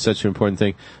is such an important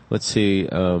thing. Let's see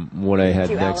what I had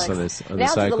next on the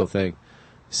cycle thing.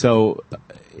 So,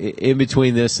 in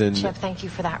between this and Chip, thank you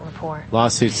for that report.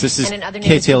 Lawsuits, this is And in other news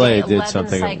KTLA today, did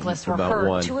something cyclists were about hurt,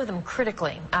 one. 2 of them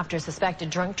critically, after a suspected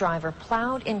drunk driver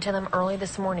plowed into them early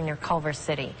this morning near Culver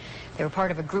City. They were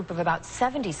part of a group of about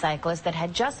 70 cyclists that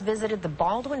had just visited the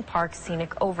Baldwin Park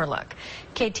Scenic Overlook.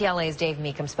 KTLA's Dave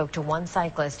Meekum spoke to one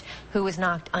cyclist who was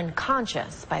knocked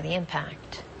unconscious by the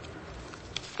impact.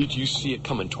 Did you see it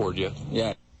coming toward you?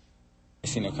 Yeah. I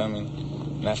seen it coming,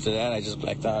 and after that, I just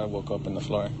blacked out. I woke up on the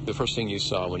floor. The first thing you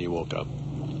saw when you woke up?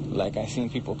 Like, I seen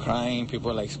people crying,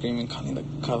 people like screaming,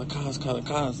 calling call the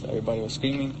cops. Everybody was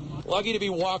screaming. Lucky to be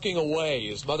walking away.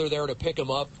 His mother there to pick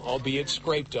him up, albeit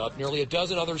scraped up. Nearly a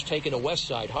dozen others taken to West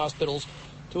Side hospitals.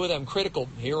 2 of them critical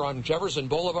here on Jefferson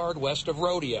Boulevard, west of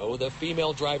Rodeo. The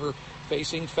female driver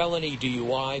facing felony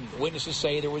DUI. Witnesses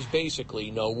say there was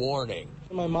basically no warning.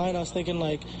 In my mind, I was thinking,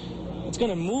 like, it's going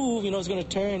to move, it's going to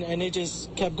turn, and it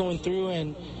just kept going through,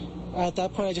 and at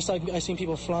that point, I seen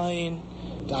people flying.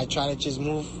 I tried to just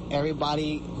move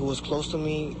everybody who was close to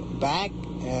me back,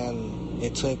 and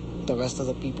it took the rest of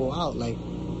the people out. Like,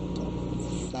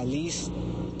 at least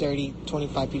 30,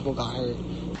 25 people got hurt.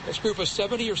 This group of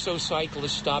 70 or so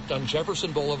cyclists stopped on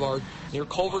Jefferson Boulevard near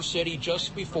Culver City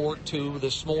just before 2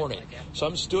 this morning.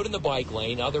 Some stood in the bike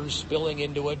lane, others spilling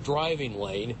into a driving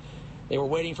lane. They were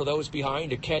waiting for those behind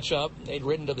to catch up. They'd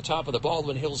ridden to the top of the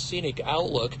Baldwin Hills Scenic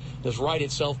Outlook. This ride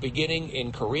itself beginning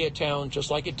in Koreatown,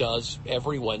 just like it does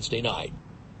every Wednesday night.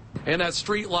 And that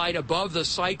street light above the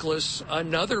cyclists,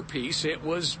 another piece. It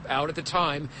was out at the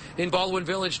time in Baldwin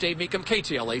Village. Dave Meekum,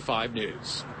 KTLA 5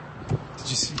 News. Did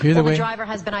you hear the way? The driver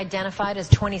has been identified as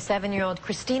 27-year-old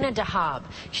Christina DeHaab.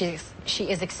 She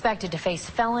is expected to face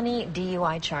felony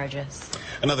DUI charges.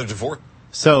 Another divorce.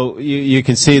 So you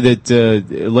can see that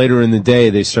later in the day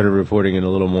they started reporting it a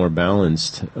little more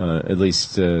balanced. At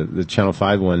least the Channel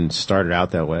 5 one started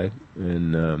out that way,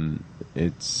 and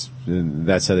that's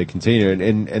how they continue.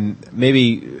 And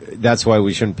maybe that's why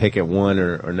we shouldn't pick at one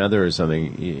or another or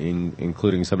something,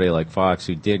 including somebody like Fox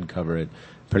who did cover it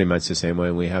pretty much the same way.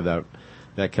 And we have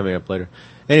that coming up later.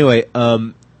 Anyway,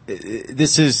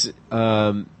 this is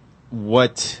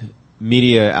what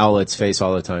media outlets face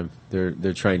all the time.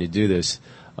 They're trying to do this.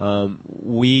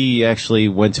 We actually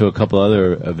went to a couple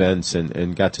other events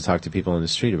and got to talk to people on the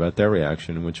street about their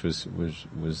reaction, which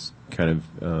was kind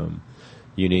of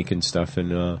unique and stuff.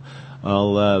 And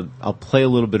I'll play a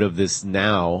little bit of this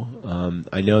now.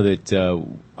 I know that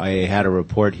I had a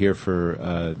report here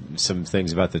for some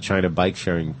things about the China bike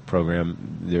sharing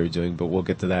program they're doing, but we'll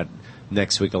get to that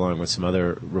next week along with some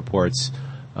other reports.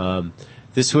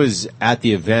 This was at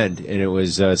the event, and it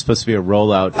was supposed to be a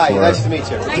rollout Hi, nice to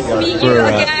meet you. Nice to meet you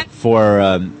again.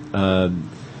 For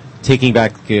taking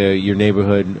back your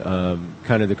neighborhood,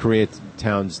 kind of the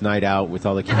Koreatown's night out with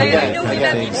all the kind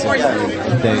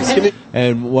of things.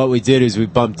 And what we did is we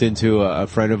bumped into a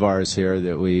friend of ours here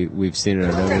that we've seen in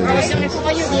a number of these things.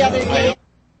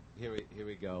 Here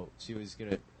we go. She was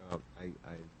gonna. I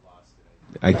lost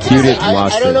it. I queued it and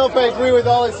lost it. I don't know if I agree with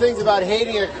all his things about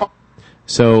hating a car.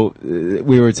 So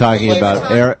we were talking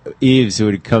about Eves who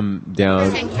would come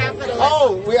down.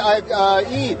 Oh,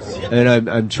 Eves. And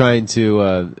I'm trying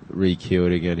to re-cue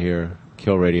it again here.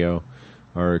 Kill Radio,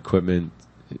 our equipment,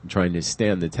 trying to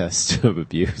stand the test of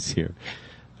abuse here.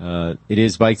 It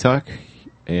is Bike Talk,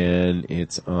 and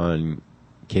it's on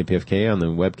KPFK on the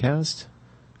webcast.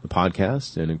 the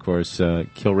podcast, and of course,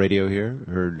 Kill Radio here,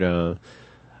 heard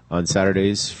on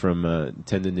Saturdays from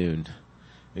 10 to noon.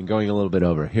 And going a little bit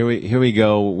over. Here we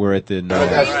go. We're at the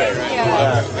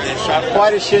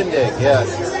Quite a shindig, yes.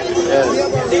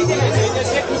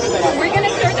 We're going to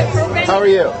start the program. How are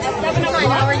you?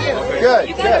 How are you? Good,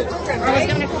 you good. I was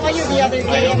going to call you the other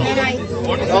day, and then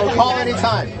call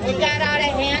anytime. It got out of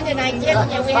hand, and I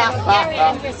didn't. And we have a very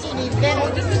interesting event.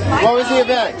 What was the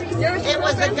event? It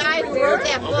was the guy who wrote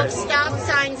that book, Stop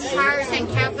Signs, Cars, and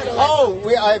Capitalism. Oh,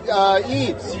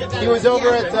 Eves. He was over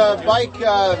at the bike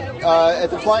at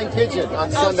the Flying Pigeon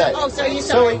on Sunday. So you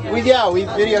saw it? We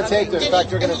videotaped it. In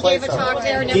fact, we're going to play some.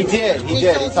 He did. He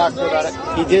talked about it.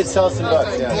 He did sell some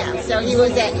books. Yeah. So he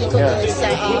was at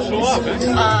Tuesday.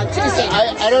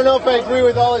 I don't know if I agree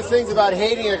with all his things about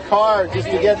hating a car just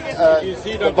to get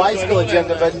the bicycle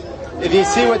agenda, but if you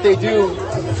see what they do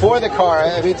for the car,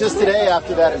 I mean, just today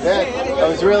after that event, I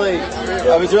was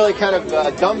really kind of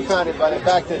dumbfounded by the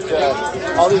fact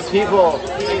that all these people.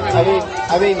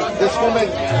 I mean, this woman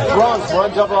drunk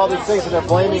runs over all these things and they're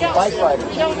blaming bike riders.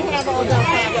 You don't have all the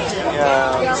facts.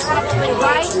 Yeah. You're probably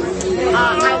right.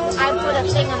 I put a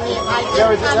thing on the. See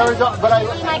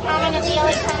my comment at the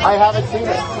LA Times? I haven't seen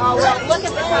it. Oh well, look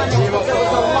at the comments. There was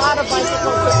a lot of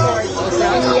bicycle support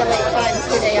in the LA Times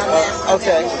today on that.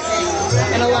 Okay.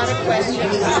 And a lot of questions.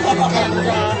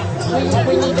 And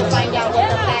we need to find out what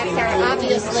the facts are.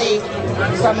 Obviously,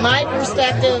 from my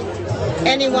perspective,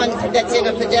 anyone that's in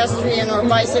a pedestrian or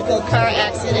bicycle car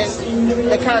accident,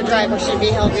 the car driver should be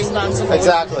held responsible.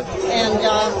 Exactly. And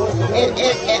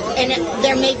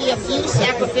there may be a few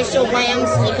sacrificial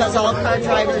lambs because all car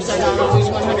drivers are not always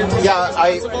 100%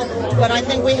 responsible. But I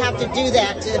think we have to do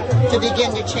that to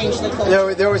begin to change the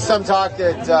culture. There was some talk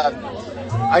that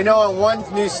I know on one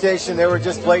news station they were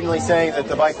just blatantly saying that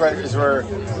the bike riders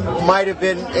might have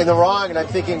been in the wrong, and I'm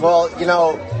thinking, well,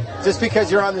 just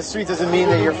because you're on the street doesn't mean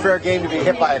that you're fair game to be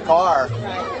hit by a car.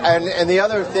 And the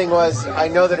other thing was, I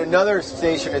know that another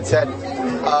station had said,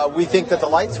 we think that the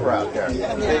lights were out there.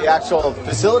 The actual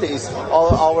facilities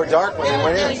all were dark when they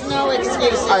went in. There's no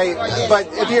excuses But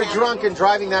if you're drunk and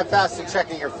driving that fast and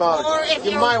checking your phone,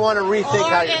 you might want to rethink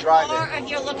how you're driving. Or if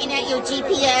you're looking at your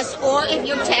GPS, or if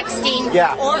you're texting,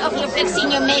 or if you're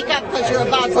fixing your makeup because you're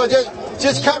about to...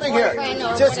 Just coming here,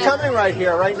 coming right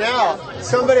here, right now.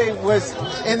 Somebody was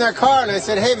in their car, and I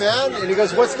said, "Hey, man," and he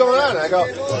goes, "What's going on?" And I go,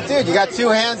 "Dude, you got two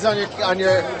hands on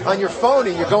your phone,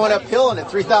 and you're going uphill in a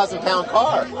 3,000-pound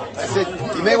car." I said,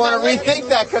 "You may want to rethink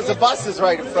that because the bus is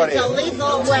right in front of you." It's a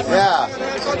lethal weapon. Yeah,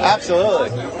 absolutely.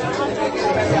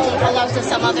 Hello to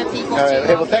some other people. All right,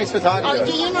 hey, well, thanks for talking to us.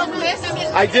 Do you know Chris?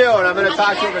 I do, and I'm going to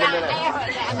talk to him in a minute.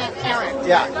 Eric.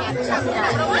 Yeah.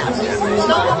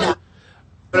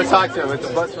 I'm going to talk to him at the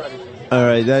bus ride. All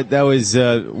right, that was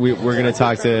we're going to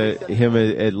talk to him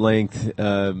at length.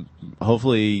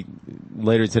 Hopefully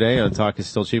later today on Talk Is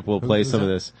Still Cheap. We'll play some of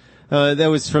this. That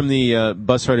was from the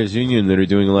Bus Riders Union that are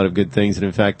doing a lot of good things, and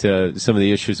in fact, some of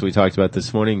the issues we talked about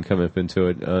this morning come up into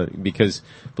it because,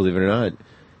 believe it or not,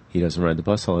 he doesn't ride the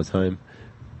bus all the time.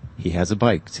 He has a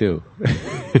bike too.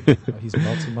 He's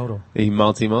multimodal.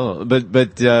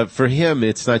 But for him,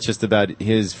 it's not just about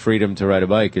his freedom to ride a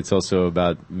bike. It's also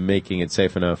about making it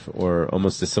safe enough, or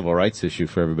almost a civil rights issue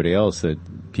for everybody else, that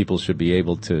people should be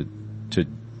able to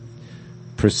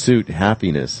pursue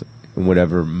happiness in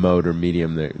whatever mode or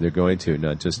medium they're going to,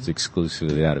 not just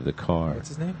exclusively out of the car. What's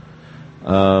his name?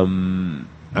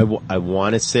 I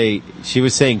want to say, she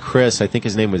was saying Chris. I think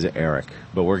his name was Eric,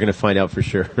 but we're going to find out for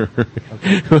sure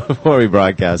before we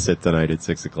broadcast it tonight at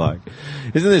 6:00.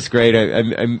 Isn't this great?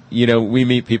 We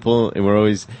meet people and we're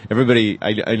always, everybody,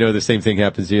 I know the same thing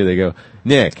happens to you. They go,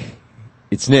 Nick,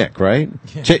 it's Nick, right?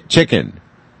 Yeah. Chicken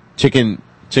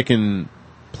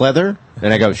pleather?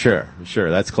 And I go, sure,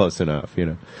 that's close enough,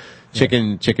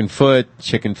 Chicken foot,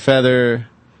 chicken feather,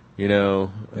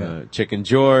 Chicken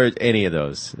George, any of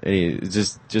those,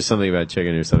 just something about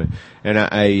chicken or something. And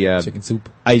chicken soup.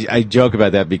 I joke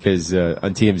about that because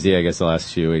on TMZ, I guess the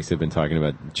last few weeks they've been talking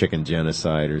about chicken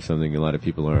genocide or something. A lot of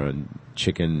people are on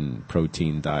chicken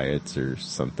protein diets or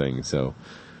something. So,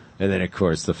 and then of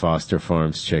course the Foster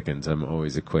Farms chickens. I'm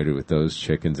always equated with those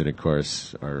chickens, and of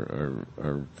course our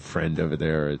friend over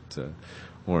there at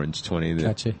Orange 20.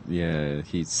 Gotcha. Yeah,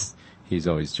 He's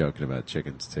always joking about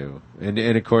chickens too, and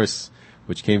of course,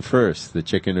 which came first, the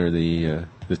chicken or the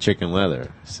chicken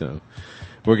leather? So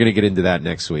we're going to get into that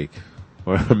next week,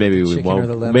 or maybe we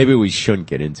won't. Maybe we shouldn't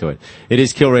get into it. It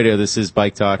is Kill Radio. This is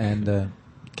Bike Talk, and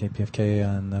KPFK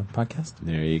on the podcast.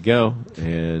 There you go.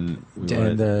 And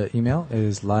the email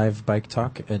is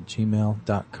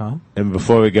livebiketalk@gmail.com. And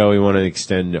before we go, we want to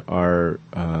extend our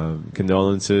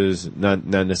condolences, not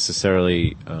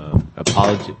necessarily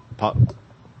apology.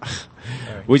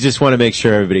 We just want to make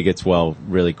sure everybody gets well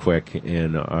really quick,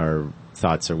 and our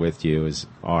thoughts are with you, as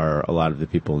are a lot of the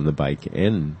people in the bike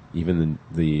and even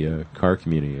the car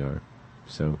community are.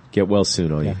 So get well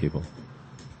soon, all you people.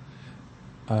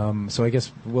 So I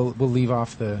guess we'll leave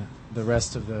off the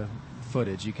rest of the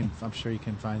footage. I'm sure you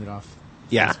can find it off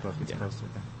Facebook. It's posted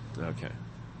there. Okay.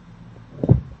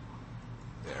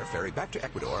 Their ferry back to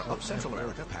Ecuador, up Central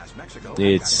America, past Mexico.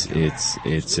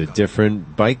 It's a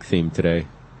different bike theme today.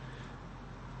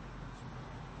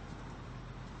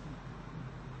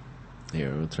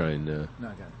 Here, we'll try and. No, I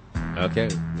got it. Okay,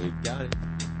 we got it.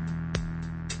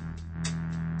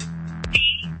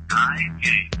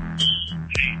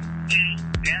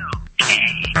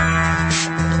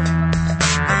 I-J-J-L-K.